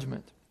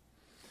judgment.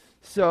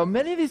 So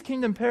many of these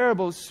kingdom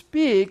parables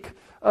speak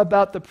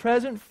about the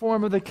present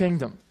form of the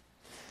kingdom,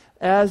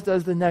 as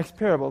does the next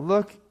parable.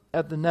 Look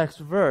at the next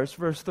verse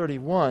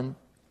 31.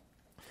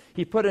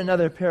 He put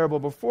another parable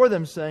before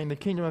them, saying, "The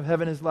kingdom of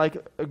heaven is like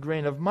a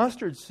grain of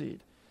mustard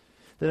seed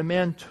that a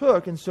man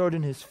took and sowed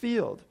in his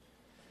field.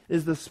 It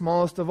is the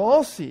smallest of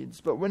all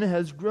seeds, but when it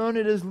has grown,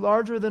 it is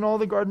larger than all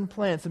the garden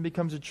plants and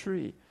becomes a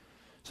tree.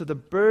 So the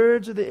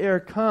birds of the air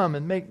come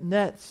and make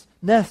nests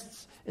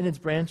in its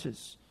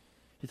branches."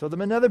 He told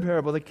them another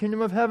parable. "The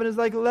kingdom of heaven is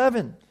like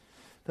leaven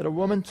that a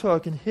woman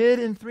took and hid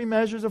in 3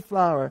 measures of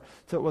flour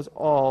till it was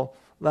all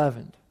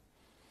leavened."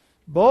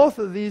 Both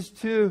of these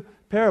two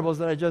parables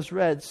that I just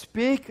read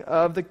speak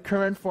of the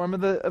current form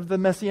of the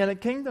Messianic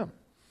kingdom.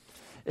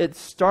 It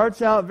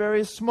starts out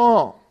very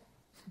small.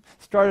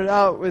 Started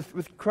out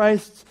with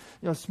Christ's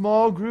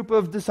small group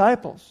of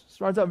disciples.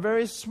 Starts out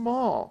very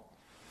small.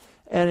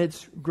 And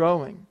it's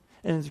growing.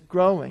 And it's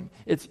growing.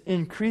 It's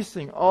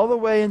increasing all the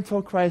way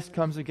until Christ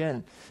comes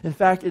again. In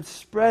fact, it's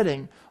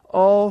spreading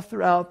all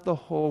throughout the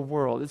whole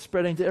world. It's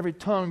spreading to every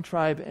tongue,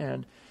 tribe,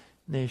 and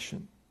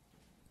nation.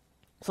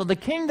 So the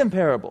kingdom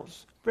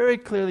parables very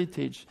clearly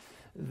teach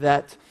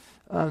that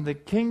the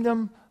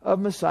kingdom of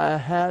Messiah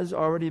has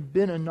already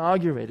been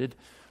inaugurated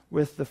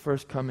with the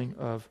first coming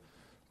of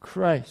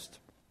Christ.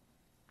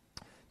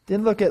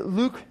 Then look at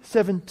Luke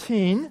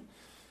 17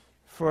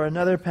 for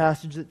another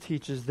passage that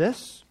teaches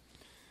this.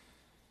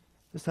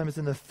 This time it's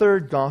in the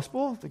third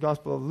gospel, the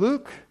Gospel of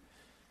Luke,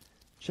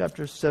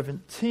 chapter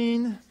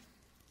 17.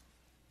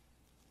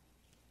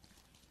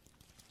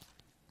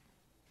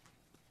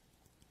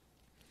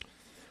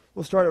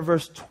 We'll start at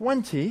verse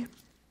 20.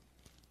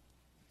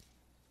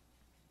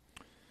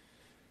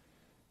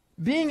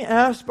 Being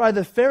asked by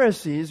the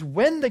Pharisees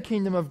when the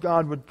kingdom of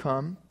God would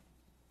come,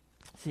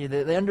 see,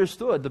 they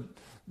understood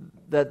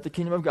that the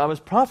kingdom of God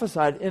was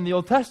prophesied in the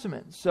Old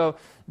Testament. So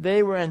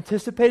they were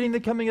anticipating the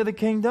coming of the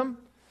kingdom.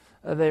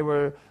 They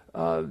were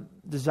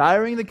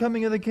desiring the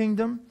coming of the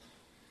kingdom.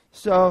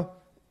 So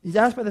he's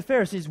asked by the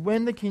Pharisees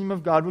when the kingdom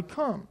of God would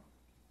come.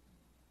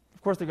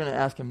 Of course, they're going to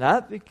ask him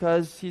that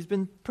because he's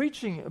been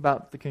preaching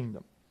about the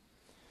kingdom.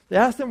 They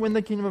asked him when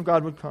the kingdom of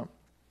God would come.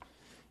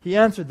 He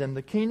answered them,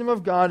 "The kingdom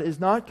of God is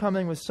not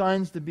coming with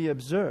signs to be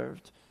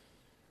observed,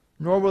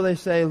 nor will they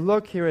say,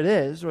 'Look, here it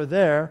is,' or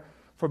 'there,'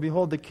 for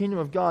behold, the kingdom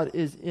of God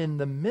is in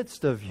the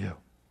midst of you."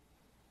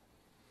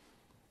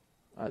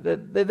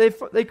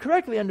 They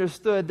correctly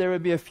understood there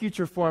would be a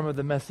future form of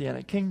the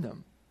Messianic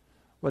kingdom.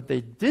 What they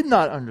did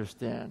not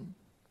understand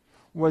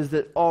was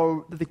that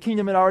the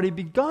kingdom had already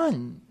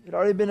begun. It had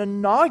already been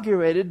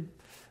inaugurated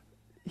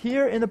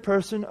here in the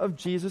person of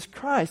Jesus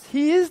Christ.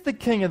 He is the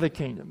king of the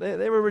kingdom.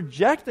 They were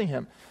rejecting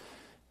him.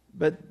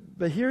 But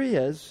here he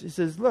is. He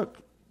says, "Look,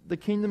 the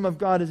kingdom of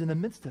God is in the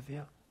midst of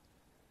you."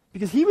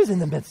 Because he was in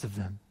the midst of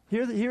them.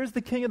 Here is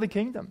the king of the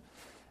kingdom.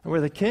 And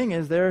where the king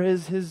is, there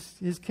is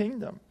his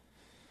kingdom.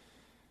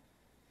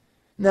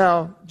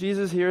 Now,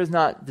 Jesus here is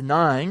not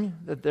denying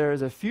that there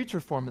is a future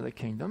form of the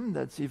kingdom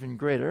that's even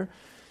greater.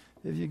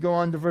 If you go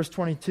on to verse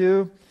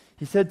 22,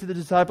 he said to the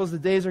disciples, "The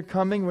days are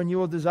coming when you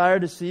will desire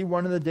to see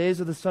one of the days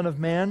of the Son of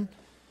Man,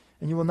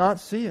 and you will not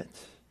see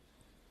it.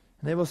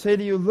 And they will say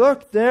to you,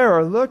 'Look there,'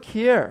 or 'Look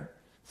here.'"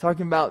 It's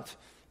talking about,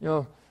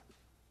 talking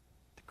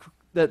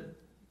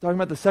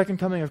about the second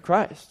coming of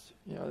Christ.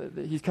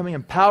 That he's coming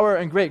in power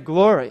and great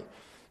glory,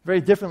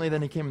 very differently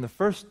than he came in the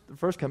first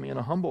coming in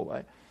a humble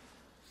way.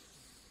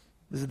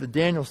 This is the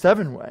Daniel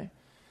 7 way.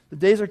 "The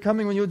days are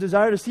coming when you will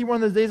desire to see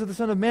one of the days of the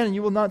Son of Man, and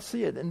you will not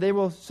see it. And they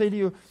will say to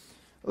you,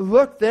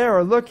 'Look there,'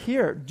 or 'Look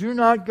here.' Do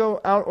not go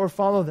out or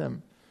follow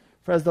them.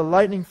 For as the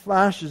lightning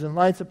flashes and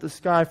lights up the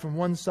sky from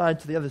one side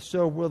to the other,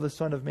 so will the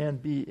Son of Man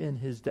be in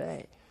his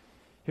day."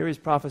 Here he's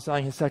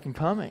prophesying his second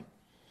coming.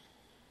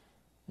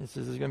 He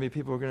says there's going to be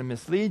people who are going to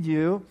mislead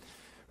you,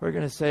 who are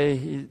going to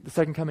say the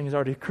second coming has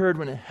already occurred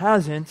when it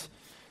hasn't.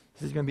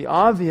 This is going to be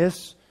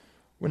obvious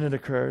when it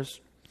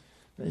occurs.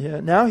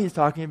 Now he's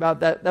talking about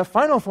that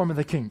final form of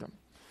the kingdom.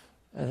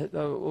 It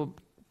will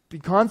be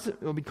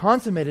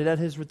consummated at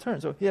his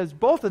return. So he has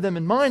both of them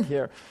in mind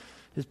here.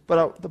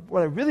 But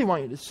what I really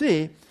want you to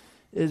see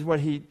is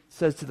what he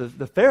says to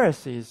the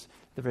Pharisees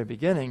at the very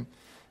beginning,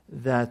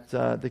 that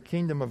the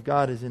kingdom of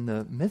God is in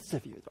the midst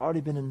of you. It's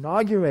already been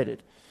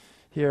inaugurated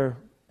here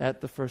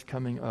at the first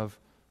coming of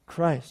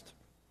Christ.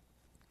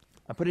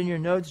 I put in your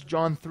notes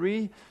John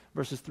 3,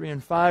 Verses 3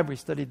 and 5, we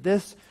studied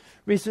this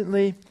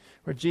recently,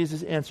 where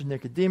Jesus answered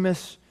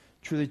Nicodemus,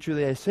 "Truly,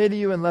 truly, I say to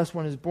you, unless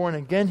one is born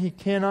again, he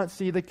cannot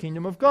see the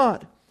kingdom of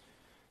God."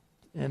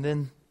 And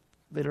then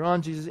later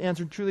on, Jesus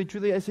answered, "Truly,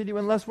 truly, I say to you,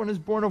 unless one is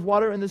born of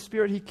water and the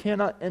Spirit, he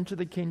cannot enter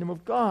the kingdom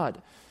of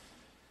God."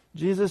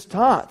 Jesus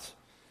taught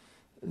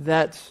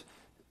that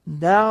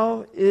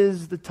now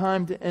is the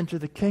time to enter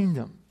the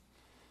kingdom.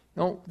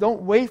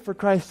 Don't wait for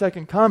Christ's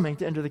second coming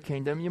to enter the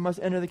kingdom. You must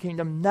enter the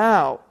kingdom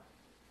now.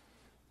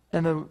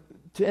 And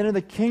to enter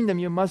the kingdom,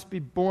 you must be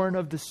born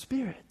of the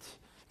Spirit.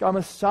 God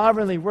must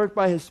sovereignly work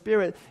by His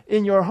Spirit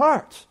in your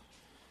heart.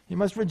 He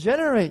must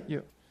regenerate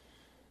you.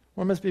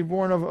 One must be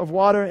born of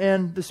water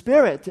and the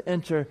Spirit to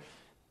enter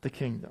the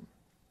kingdom.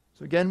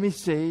 So again, we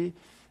see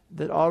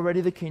that already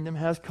the kingdom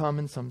has come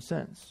in some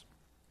sense.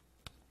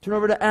 Turn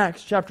over to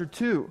Acts chapter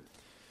 2.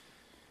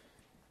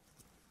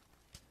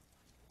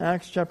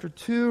 Acts chapter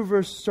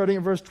 2, starting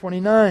at verse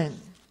 29.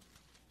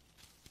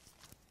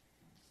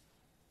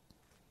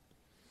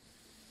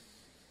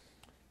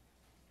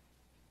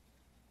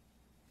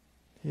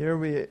 Here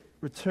we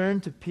return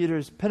to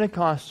Peter's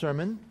Pentecost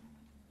sermon.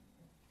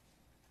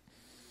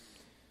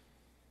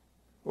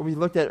 What we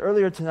looked at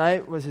earlier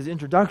tonight was his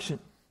introduction.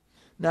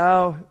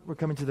 Now we're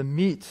coming to the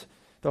meat,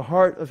 the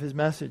heart of his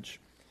message.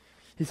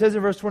 He says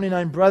in verse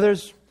 29,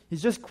 "Brothers,"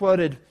 he's just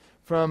quoted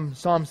from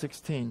Psalm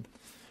 16.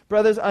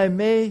 "Brothers, I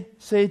may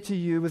say to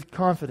you with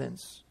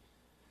confidence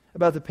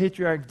about the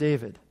patriarch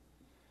David,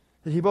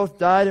 that he both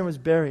died and was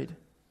buried,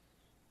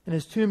 and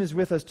his tomb is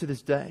with us to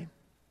this day.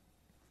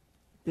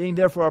 Being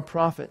therefore a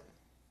prophet,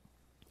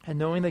 and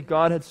knowing that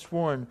God had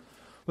sworn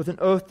with an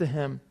oath to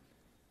him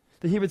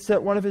that he would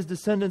set one of his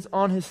descendants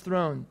on his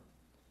throne,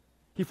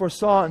 he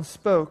foresaw and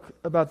spoke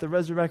about the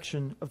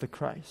resurrection of the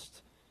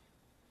Christ,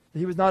 that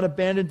he was not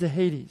abandoned to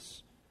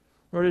Hades,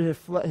 nor did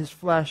his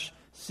flesh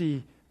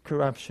see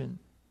corruption."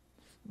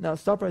 Now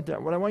stop right there.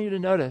 What I want you to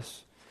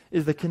notice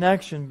is the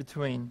connection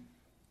between,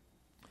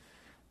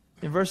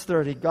 in verse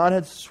 30, God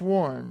had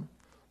sworn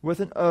with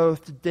an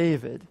oath to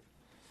David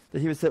that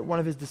he would set one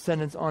of his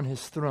descendants on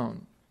his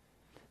throne.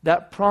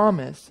 That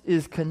promise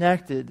is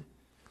connected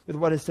with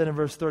what is said in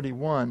verse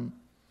 31.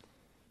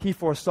 He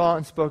foresaw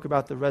and spoke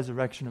about the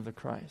resurrection of the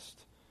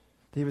Christ,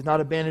 that he was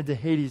not abandoned to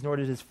Hades, nor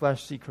did his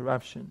flesh see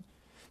corruption.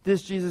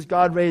 This Jesus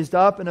God raised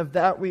up, and of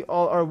that we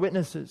all are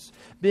witnesses.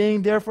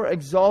 Being therefore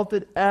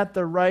exalted at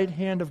the right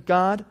hand of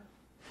God,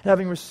 and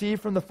having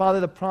received from the Father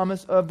the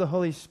promise of the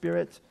Holy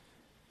Spirit,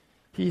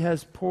 he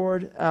has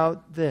poured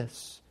out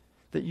this,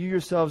 that you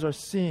yourselves are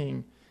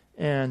seeing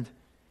and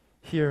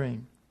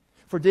hearing.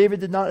 For David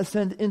did not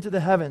ascend into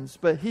the heavens,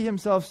 but he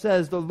himself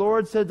says, "The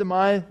Lord said to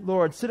my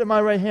Lord, sit at my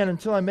right hand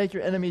until I make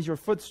your enemies your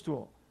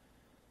footstool.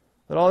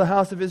 Let all the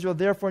house of Israel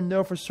therefore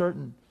know for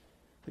certain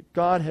that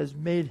God has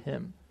made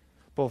him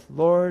both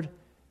Lord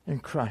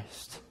and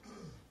Christ,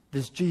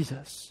 this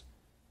Jesus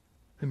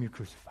whom you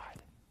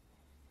crucified."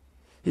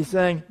 He's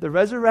saying the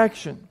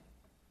resurrection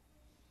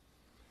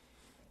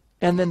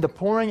and then the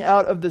pouring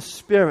out of the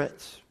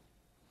Spirit.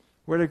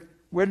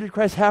 Where did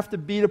Christ have to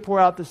be to pour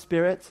out the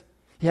Spirit?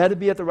 He had to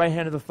be at the right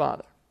hand of the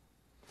Father.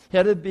 He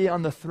had to be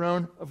on the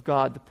throne of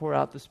God to pour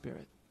out the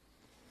Spirit.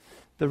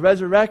 The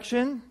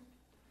resurrection,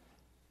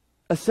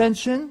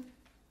 ascension,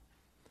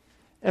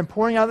 and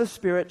pouring out the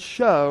Spirit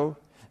show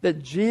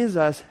that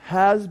Jesus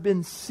has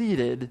been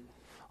seated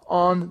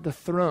on the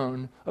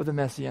throne of the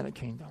Messianic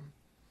kingdom.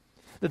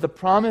 That the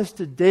promise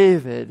to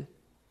David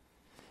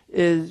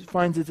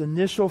finds its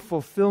initial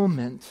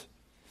fulfillment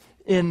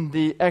in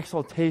the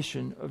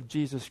exaltation of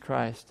Jesus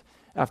Christ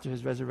after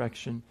his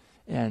resurrection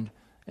and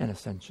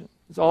ascension.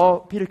 It's all,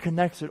 Peter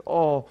connects it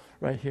all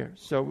right here.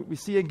 So we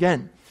see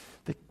again,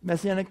 the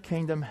Messianic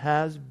kingdom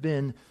has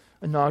been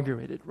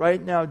inaugurated. Right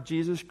now,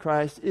 Jesus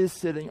Christ is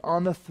sitting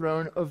on the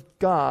throne of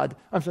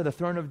the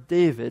throne of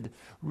David,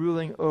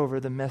 ruling over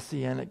the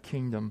Messianic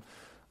kingdom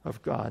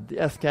of God, the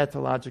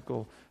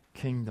eschatological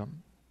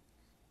kingdom.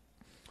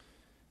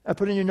 I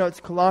put in your notes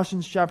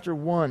Colossians chapter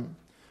 1,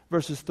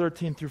 verses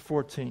 13 through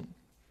 14.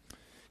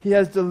 "He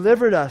has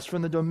delivered us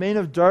from the domain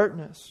of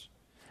darkness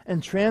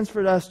and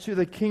transferred us to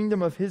the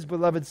kingdom of his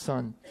beloved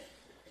Son,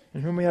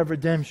 in whom we have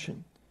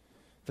redemption,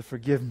 the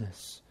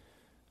forgiveness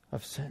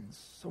of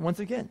sins." So once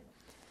again,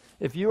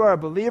 if you are a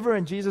believer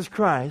in Jesus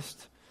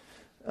Christ,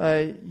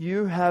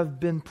 you have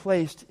been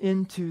placed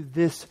into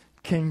this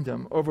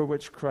kingdom over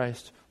which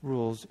Christ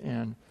rules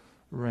and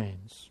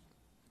reigns.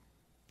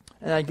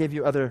 And I gave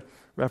you other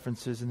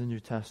references in the New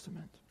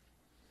Testament.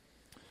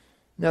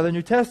 Now, the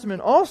New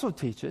Testament also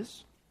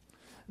teaches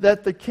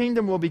that the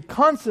kingdom will be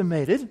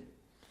consummated.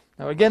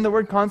 Now, again, the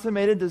word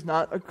consummated does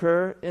not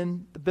occur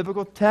in the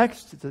biblical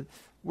text. It's a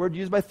word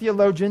used by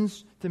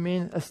theologians to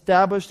mean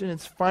established in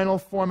its final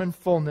form and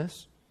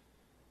fullness.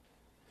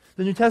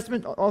 The New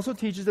Testament also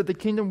teaches that the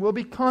kingdom will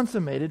be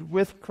consummated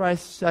with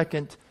Christ's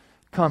second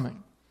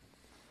coming.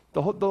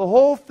 The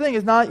whole thing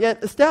is not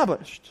yet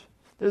established.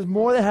 There's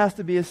more that has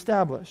to be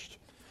established.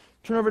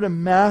 Turn over to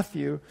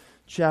Matthew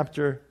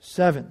chapter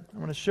 7. I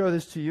want to show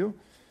this to you.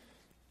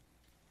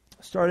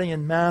 Starting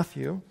in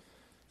Matthew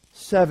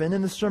 7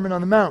 in the Sermon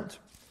on the Mount.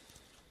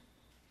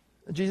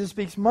 Jesus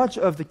speaks much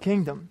of the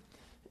kingdom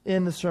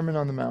in the Sermon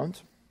on the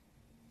Mount.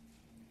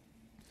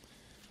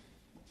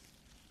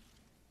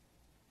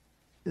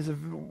 It's a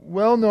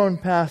well-known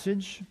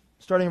passage,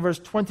 starting in verse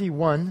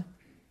 21.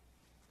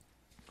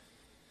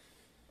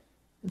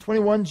 In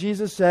 21,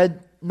 Jesus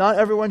said, "Not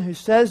everyone who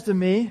says to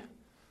me,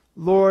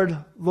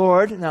 'Lord,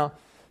 Lord.'" Now,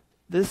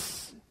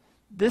 this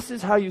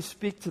is how you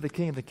speak to the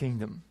King of the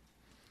kingdom.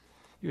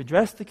 You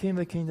address the King of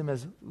the kingdom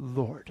as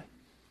Lord.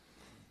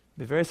 It'll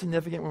be very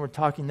significant when we're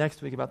talking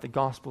next week about the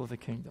gospel of the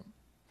kingdom.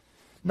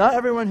 "Not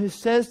everyone who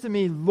says to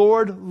me,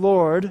 'Lord,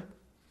 Lord,'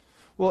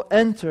 will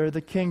enter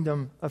the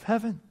kingdom of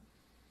heaven,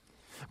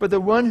 but the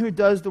one who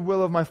does the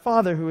will of my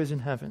Father who is in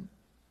heaven.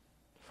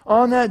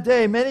 On that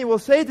day, many will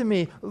say to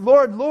me,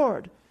 'Lord,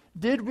 Lord,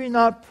 did we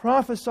not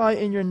prophesy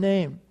in your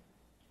name,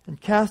 and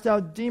cast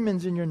out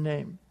demons in your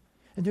name,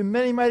 and do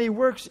many mighty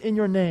works in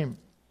your name?'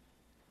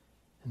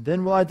 And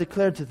then will I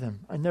declare to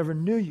them, 'I never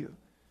knew you.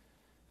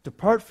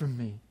 Depart from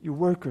me, you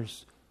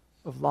workers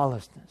of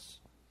lawlessness.'"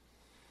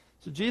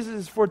 So Jesus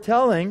is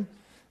foretelling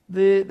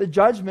the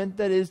judgment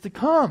that is to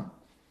come,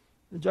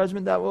 the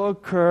judgment that will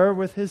occur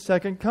with his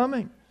second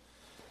coming.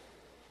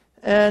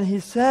 And he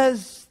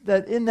says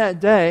that in that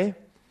day,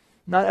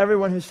 not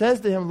everyone who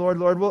says to him, "Lord,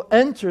 Lord," will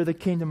enter the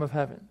kingdom of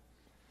heaven.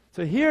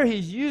 So here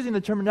he's using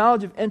the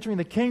terminology of entering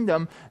the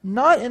kingdom,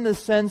 not in the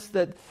sense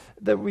that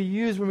we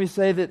use when we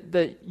say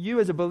that you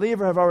as a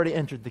believer have already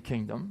entered the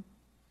kingdom.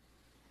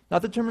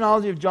 Not the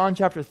terminology of John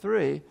chapter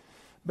 3,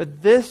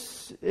 but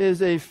this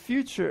is a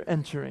future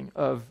entering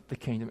of the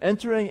kingdom,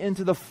 entering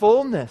into the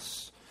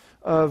fullness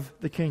of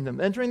the kingdom,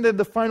 entering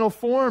the final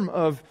form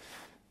of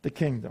the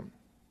kingdom.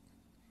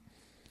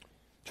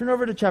 Turn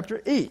over to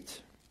chapter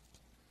 8.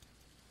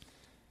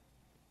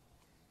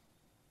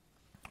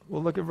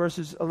 We'll look at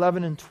verses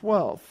 11 and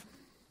 12.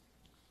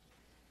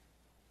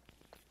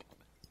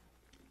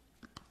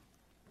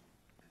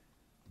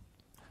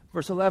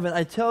 Verse 11,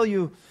 "I tell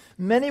you,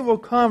 many will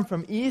come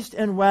from east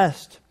and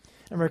west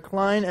and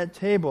recline at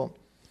table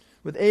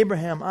with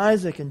Abraham,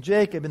 Isaac, and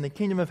Jacob in the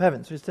kingdom of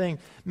heaven." So he's saying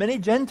many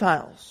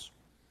Gentiles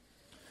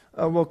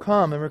will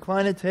come and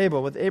recline at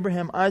table with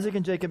Abraham, Isaac,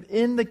 and Jacob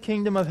in the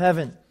kingdom of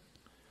heaven,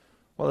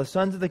 while the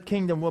sons of the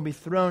kingdom will be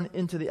thrown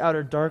into the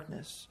outer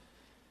darkness.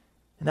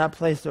 In that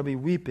place there will be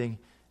weeping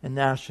and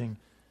gnashing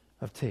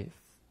of teeth.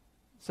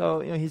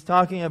 So, he's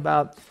talking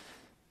about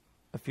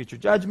a future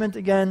judgment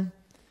again.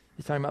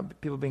 He's talking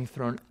about people being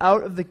thrown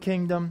out of the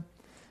kingdom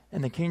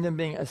and the kingdom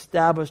being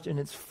established in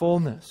its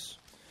fullness.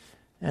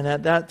 And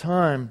at that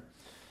time,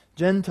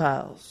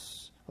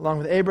 Gentiles, along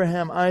with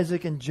Abraham,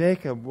 Isaac, and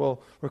Jacob,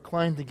 will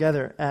recline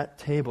together at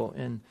table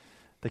in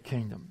the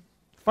kingdom.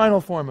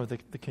 Final form of the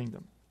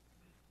kingdom.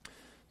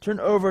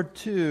 Turn over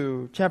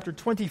to chapter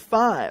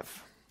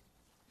 25.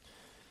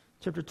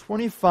 Chapter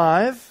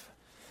 25,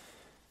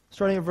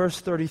 starting at verse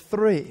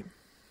 33.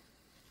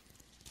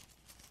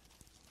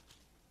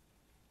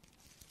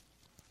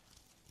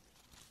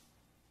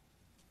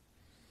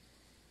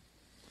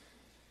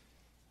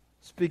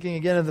 Speaking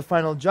again of the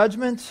final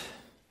judgment,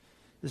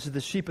 this is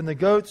the sheep and the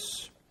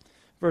goats.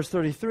 Verse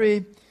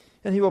 33,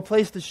 "And he will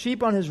place the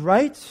sheep on his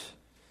right,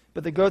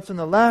 but the goats on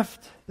the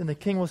left. Then the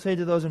king will say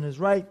to those on his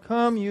right,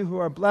 'Come, you who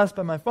are blessed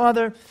by my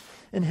Father,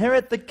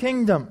 inherit the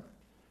kingdom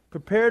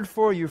prepared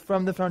for you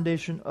from the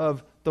foundation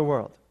of the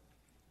world.'"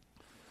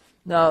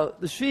 Now,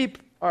 the sheep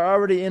are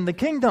already in the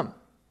kingdom.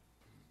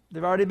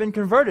 They've already been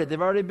converted. They've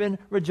already been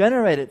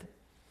regenerated.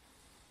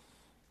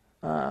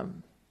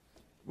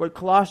 What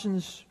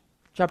Colossians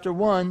chapter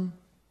 1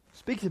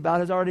 speaks about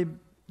has already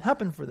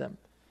happened for them.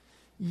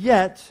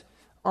 Yet,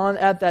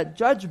 at that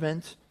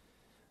judgment,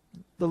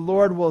 the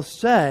Lord will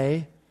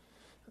say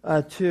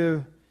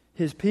to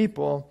his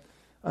people,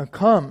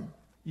 "Come,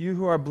 you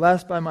who are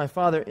blessed by my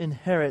Father,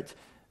 inherit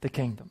the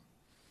kingdom."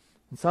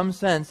 In some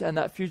sense, in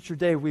that future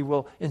day, we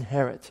will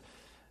inherit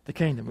the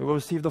kingdom. We will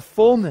receive the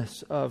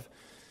fullness of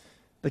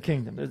the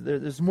kingdom.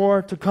 There's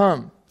more to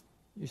come,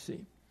 you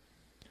see.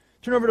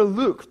 Turn over to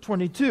Luke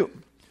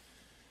 22.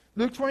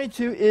 Luke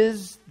 22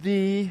 is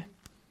the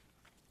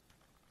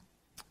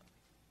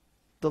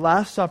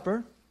Last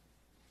Supper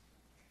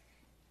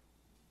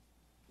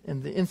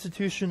and the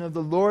institution of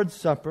the Lord's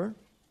Supper.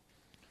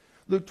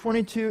 Luke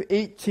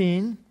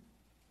 22:18.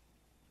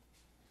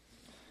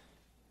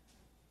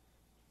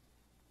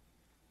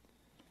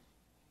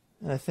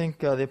 And I think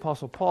the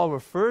Apostle Paul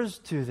refers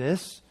to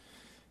this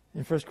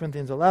in 1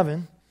 Corinthians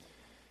 11.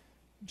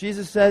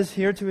 Jesus says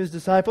here to his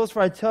disciples,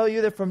 "For I tell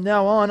you that from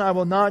now on I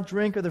will not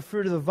drink of the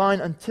fruit of the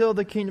vine until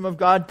the kingdom of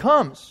God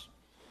comes."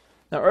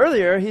 Now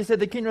earlier he said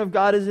the kingdom of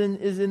God is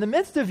in the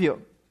midst of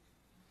you.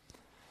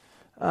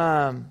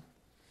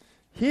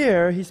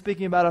 Here he's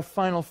speaking about a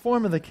final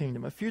form of the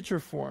kingdom, a future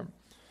form.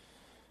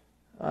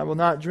 "I will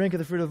not drink of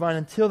the fruit of the vine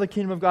until the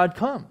kingdom of God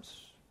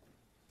comes."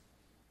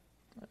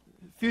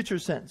 Future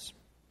sense.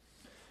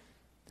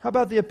 How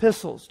about the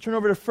epistles? Turn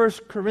over to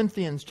 1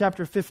 Corinthians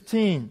chapter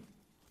 15.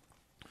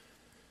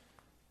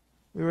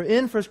 We were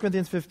in 1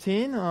 Corinthians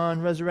 15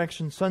 on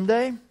Resurrection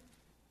Sunday.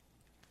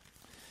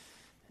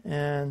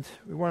 And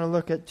we want to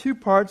look at two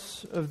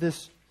parts of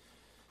this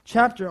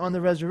chapter on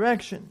the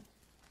resurrection.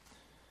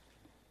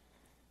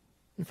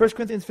 In 1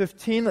 Corinthians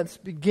 15, let's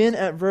begin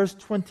at verse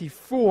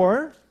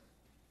 24.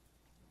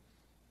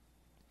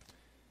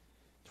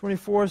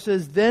 24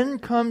 says, "Then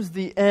comes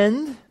the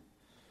end,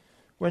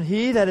 when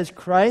he, that is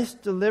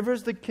Christ,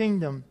 delivers the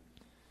kingdom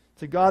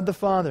to God the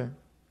Father,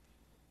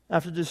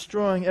 after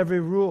destroying every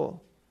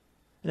rule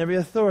and every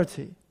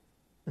authority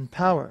and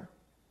power.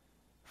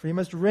 For he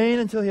must reign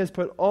until he has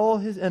put all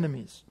his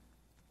enemies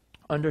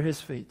under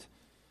his feet.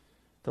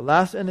 The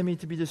last enemy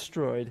to be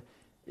destroyed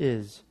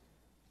is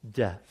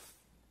death."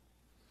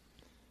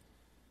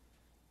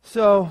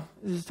 So,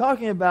 this is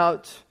talking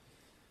about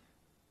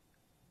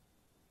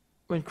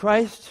when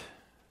Christ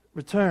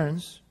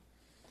returns,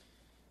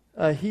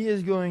 he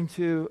is going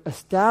to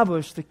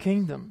establish the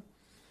kingdom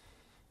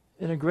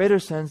in a greater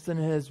sense than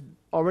it has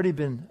already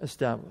been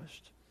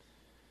established.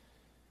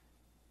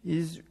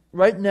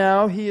 Right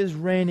now, he is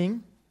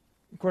reigning.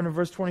 According to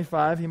verse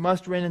 25, he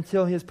must reign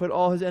until he has put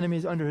all his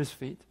enemies under his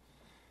feet.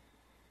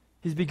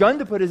 He's begun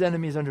to put his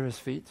enemies under his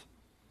feet.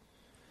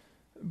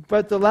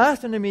 But the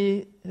last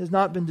enemy has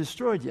not been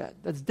destroyed yet.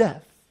 That's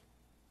death.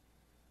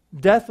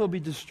 Death will be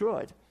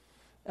destroyed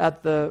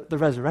at the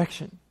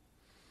resurrection.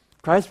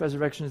 Christ's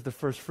resurrection is the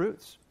first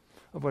fruits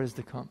of what is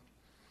to come.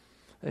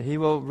 He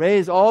will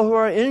raise all who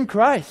are in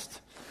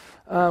Christ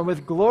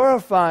with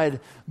glorified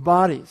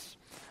bodies,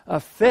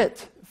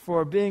 fit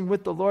for being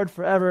with the Lord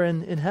forever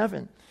in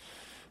heaven.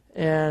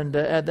 And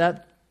at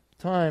that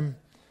time,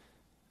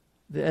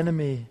 the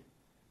enemy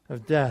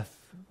of death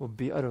will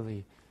be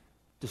utterly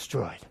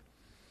destroyed.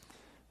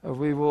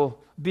 We will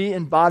be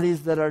in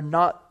bodies that are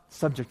not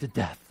subject to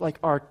death, like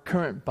our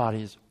current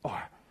bodies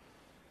are.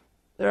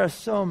 There are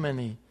so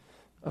many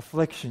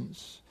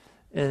afflictions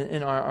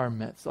in our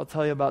midst. I'll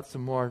tell you about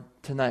some more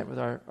tonight with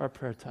our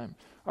prayer time.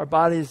 Our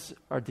bodies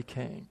are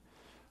decaying.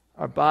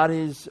 Our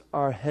bodies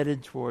are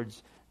headed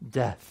towards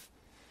death.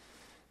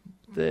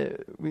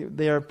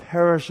 They are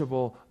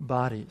perishable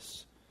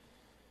bodies.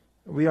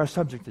 We are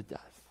subject to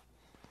death.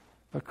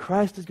 But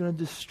Christ is going to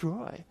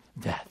destroy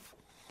death.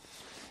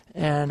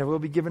 And we'll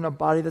be given a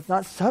body that's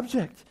not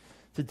subject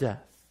to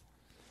death.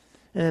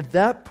 And at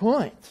that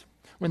point,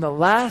 when the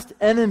last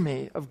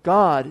enemy of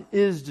God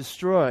is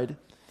destroyed,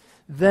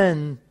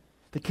 then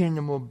the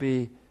kingdom will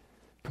be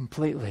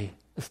completely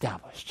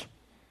established.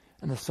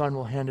 And the Son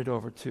will hand it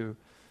over to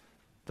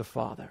the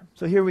Father.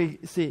 So here we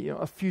see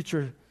a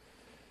future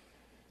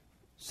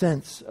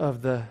sense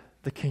of the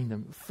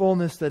kingdom,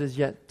 fullness that is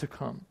yet to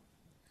come.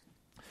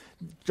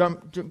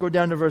 Go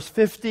down to verse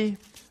 50.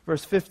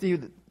 Verse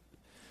 50,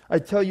 "I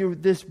tell you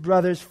this,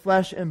 brothers,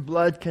 flesh and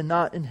blood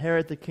cannot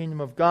inherit the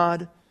kingdom of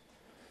God,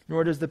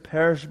 nor does the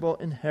perishable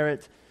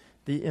inherit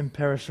the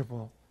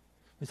imperishable."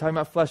 He's talking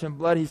about flesh and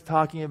blood. He's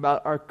talking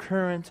about our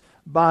current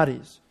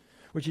bodies,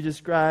 which he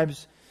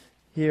describes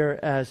here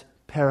as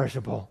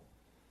perishable.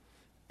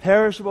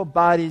 Perishable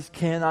bodies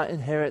cannot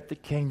inherit the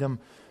kingdom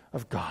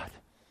of God.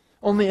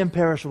 Only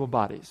imperishable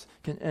bodies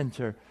can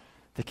enter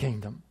the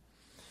kingdom,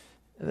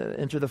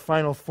 enter the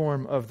final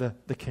form of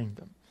the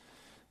kingdom.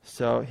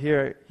 So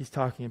here he's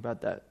talking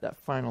about that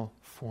final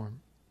form.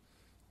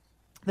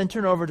 Then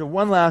turn over to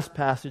one last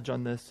passage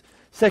on this,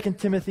 2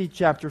 Timothy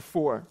chapter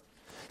 4.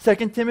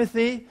 2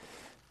 Timothy,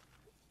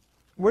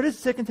 where does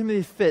 2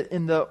 Timothy fit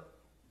in the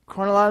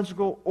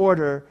chronological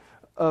order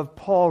of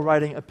Paul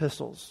writing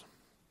epistles?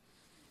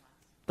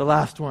 The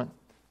last one.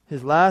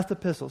 His last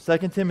epistle,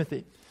 2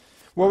 Timothy.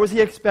 What was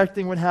he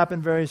expecting would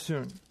happen very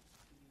soon?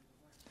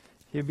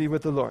 He would be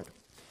with the Lord.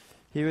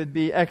 He would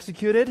be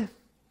executed,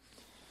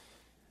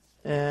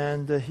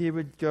 and he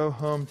would go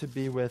home to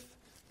be with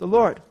the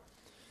Lord.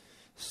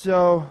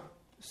 So,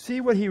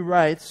 see what he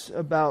writes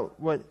about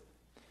what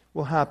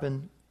will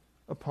happen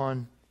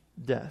upon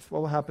death,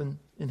 what will happen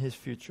in his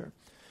future.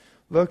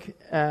 Look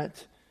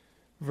at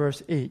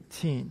verse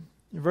 18.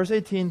 In verse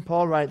 18,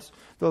 Paul writes,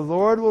 "The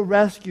Lord will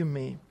rescue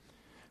me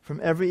from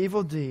every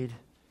evil deed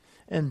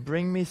and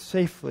bring me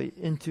safely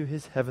into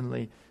his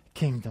heavenly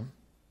kingdom.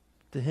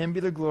 To him be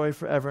the glory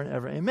forever and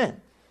ever.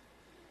 Amen."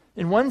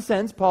 In one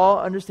sense, Paul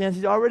understands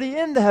he's already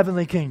in the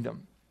heavenly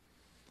kingdom.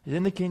 He's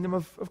in the kingdom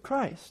of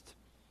Christ.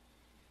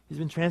 He's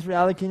been transferred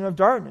out of the kingdom of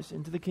darkness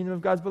into the kingdom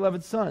of God's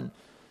beloved Son.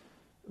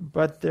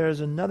 But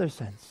there's another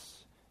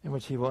sense in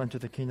which he will enter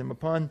the kingdom.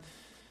 Upon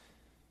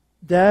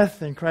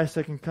death and Christ's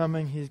second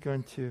coming, he's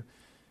going to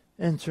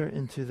enter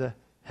into the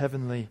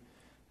heavenly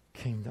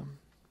kingdom.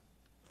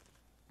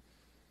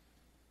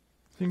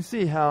 So you can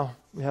see how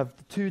we have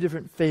two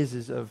different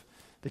phases of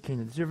the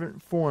kingdom,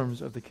 different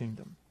forms of the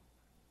kingdom.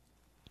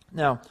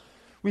 Now,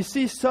 we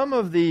see some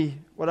of the,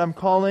 what I'm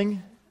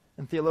calling,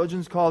 and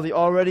theologians call the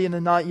already and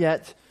the not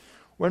yet,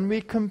 when we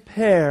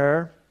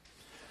compare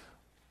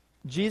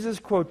Jesus'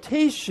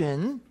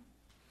 quotation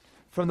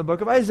from the book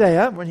of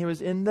Isaiah, when he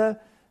was in the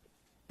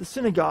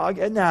synagogue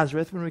at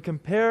Nazareth, when we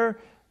compare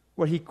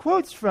what he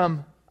quotes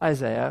from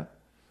Isaiah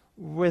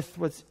with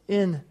what's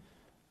in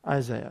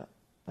Isaiah.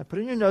 I put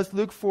in your notes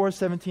Luke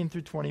 4:17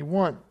 through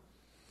 21.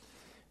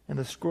 And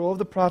the scroll of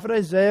the prophet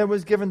Isaiah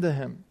was given to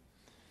him.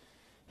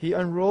 He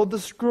unrolled the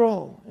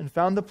scroll and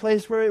found the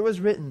place where it was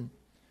written,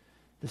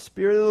 "The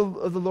Spirit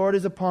of the Lord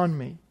is upon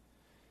me,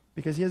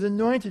 because he has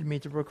anointed me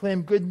to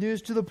proclaim good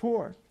news to the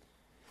poor.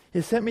 He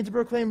has sent me to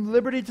proclaim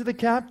liberty to the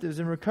captives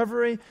and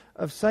recovery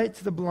of sight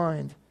to the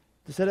blind,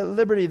 to set at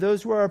liberty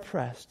those who are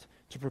oppressed,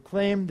 to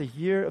proclaim the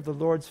year of the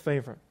Lord's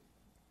favor."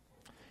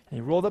 And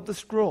he rolled up the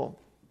scroll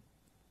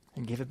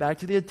and gave it back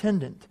to the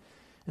attendant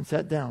and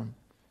sat down.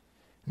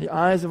 And the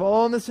eyes of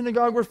all in the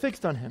synagogue were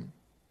fixed on him.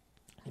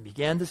 He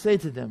began to say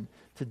to them,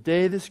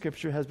 "Today the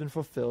scripture has been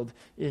fulfilled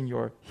in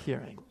your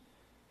hearing."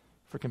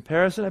 For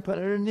comparison, I put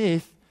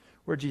underneath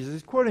where Jesus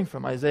is quoting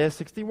from, Isaiah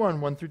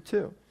 61, 1 through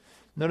 2.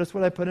 Notice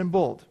what I put in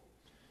bold.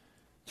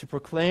 To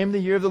proclaim the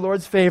year of the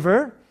Lord's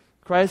favor.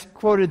 Christ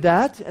quoted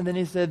that, and then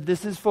he said,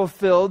 "This is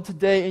fulfilled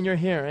today in your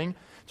hearing."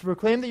 To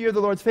proclaim the year of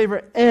the Lord's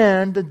favor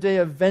and the day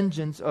of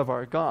vengeance of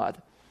our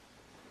God.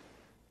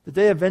 The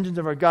day of vengeance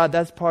of our God,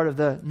 that's part of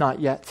the not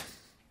yet.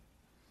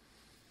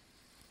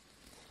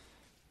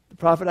 The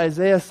prophet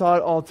Isaiah saw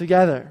it all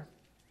together.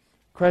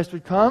 Christ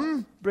would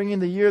come, bringing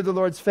the year of the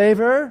Lord's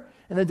favor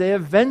and the day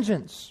of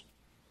vengeance.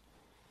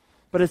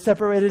 But it's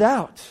separated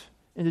out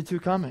into two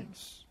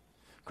comings.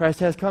 Christ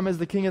has come as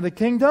the King of the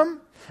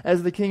kingdom.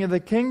 As the King of the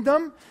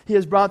kingdom, he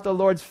has brought the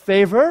Lord's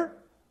favor.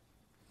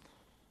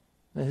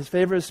 And his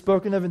favor is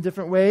spoken of in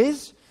different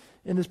ways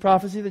in this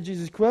prophecy that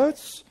Jesus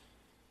quotes.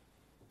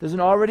 There's an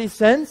already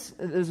sense,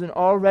 there's an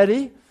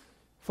already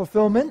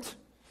fulfillment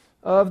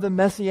of the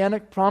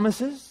messianic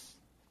promises,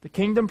 the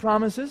kingdom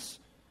promises,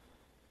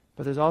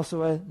 but there's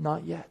also a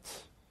not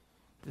yet.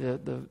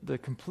 The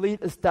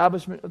complete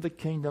establishment of the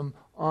kingdom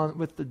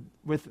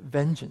with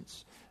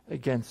vengeance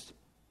against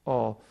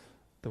all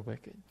the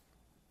wicked.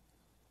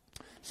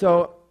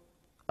 So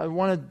I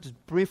want to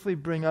just briefly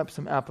bring up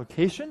some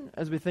application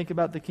as we think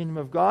about the kingdom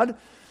of God.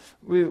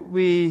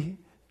 We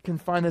can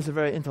find this a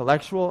very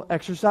intellectual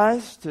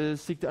exercise to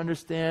seek to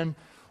understand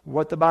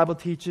what the Bible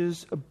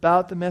teaches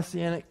about the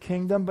Messianic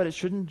kingdom, but it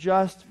shouldn't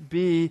just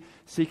be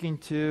seeking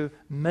to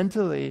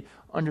mentally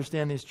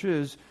understand these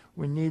truths.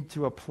 We need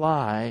to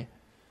apply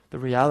the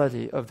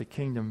reality of the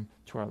kingdom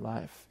to our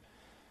life.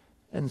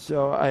 And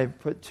so I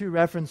put two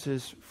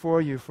references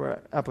for you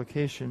for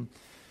application.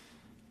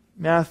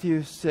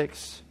 Matthew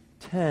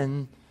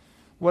 6:10.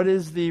 What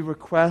is the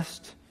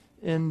request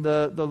in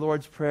the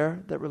Lord's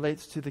Prayer that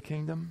relates to the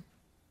kingdom?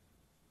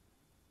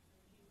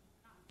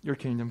 Your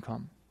kingdom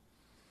come.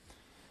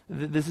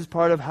 This is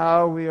part of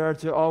how we are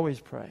to always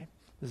pray.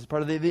 This is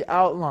part of the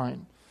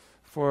outline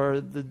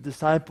for the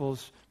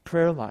disciples'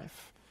 prayer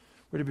life.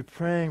 We're to be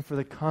praying for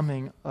the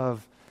coming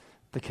of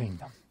the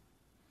kingdom.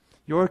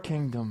 Your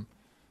kingdom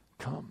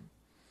come.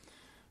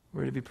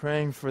 We're to be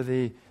praying for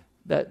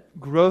that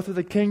growth of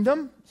the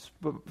kingdom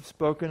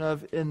spoken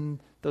of in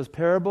those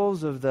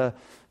parables of the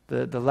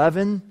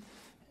leaven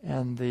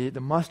and the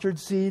mustard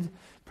seed.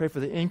 Pray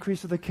for the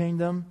increase of the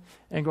kingdom,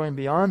 and going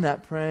beyond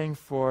that, praying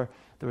for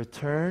the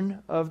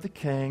return of the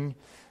king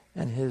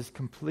and his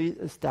complete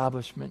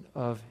establishment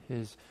of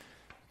his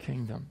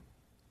kingdom.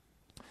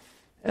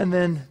 And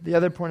then the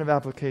other point of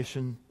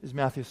application is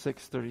Matthew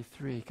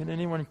 6:33. Can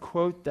anyone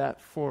quote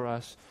that for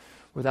us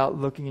without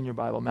looking in your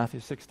Bible? Matthew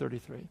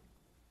 6:33.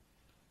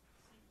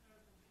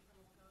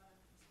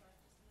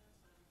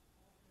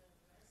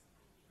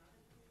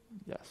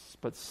 Yes,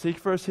 but seek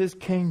first his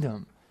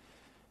kingdom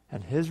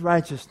and his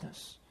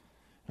righteousness,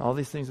 and all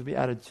these things will be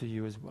added to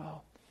you as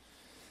well.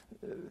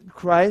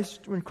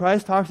 When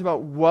Christ talks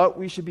about what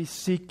we should be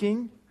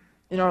seeking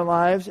in our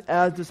lives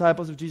as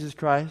disciples of Jesus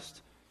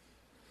Christ,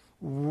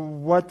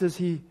 what does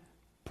he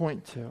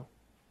point to?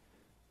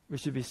 We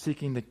should be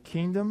seeking the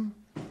kingdom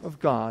of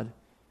God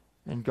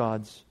and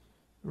God's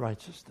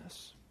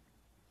righteousness.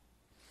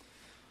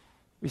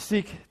 We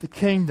seek the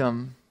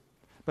kingdom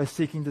by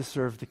seeking to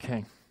serve the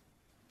king.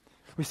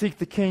 We seek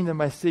the kingdom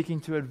by seeking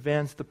to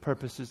advance the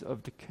purposes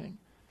of the king.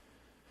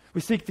 We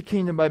seek the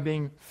kingdom by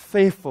being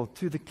faithful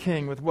to the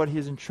king with what he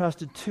has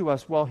entrusted to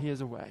us while he is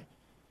away.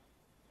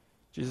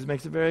 Jesus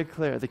makes it very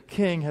clear. The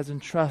king has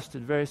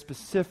entrusted very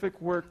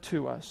specific work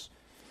to us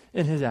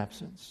in his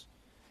absence.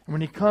 And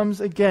when he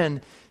comes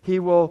again, he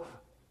will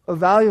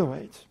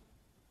evaluate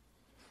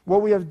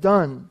what we have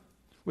done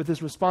with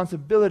this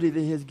responsibility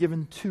that he has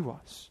given to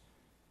us.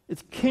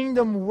 It's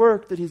kingdom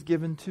work that he's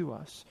given to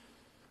us.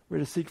 We're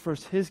to seek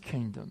first his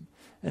kingdom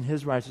and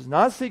his righteousness.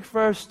 Not seek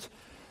first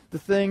the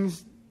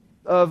things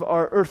of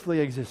our earthly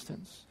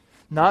existence.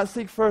 Not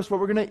seek first what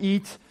we're going to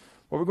eat,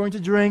 what we're going to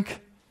drink.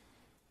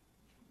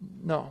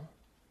 No.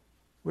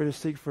 We're to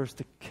seek first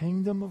the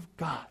kingdom of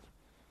God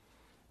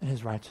and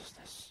his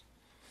righteousness.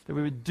 That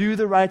we would do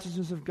the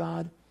righteousness of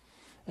God,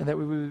 and that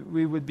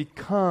we would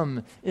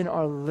become in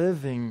our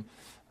living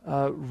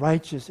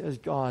righteous as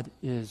God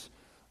is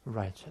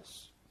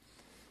righteous.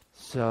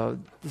 So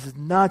this is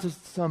not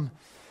just some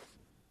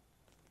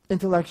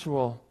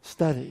intellectual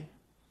study.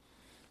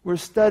 We're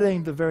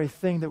studying the very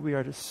thing that we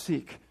are to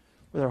seek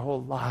with our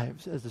whole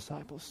lives as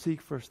disciples.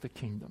 Seek first the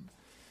kingdom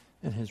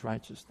and his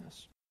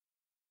righteousness.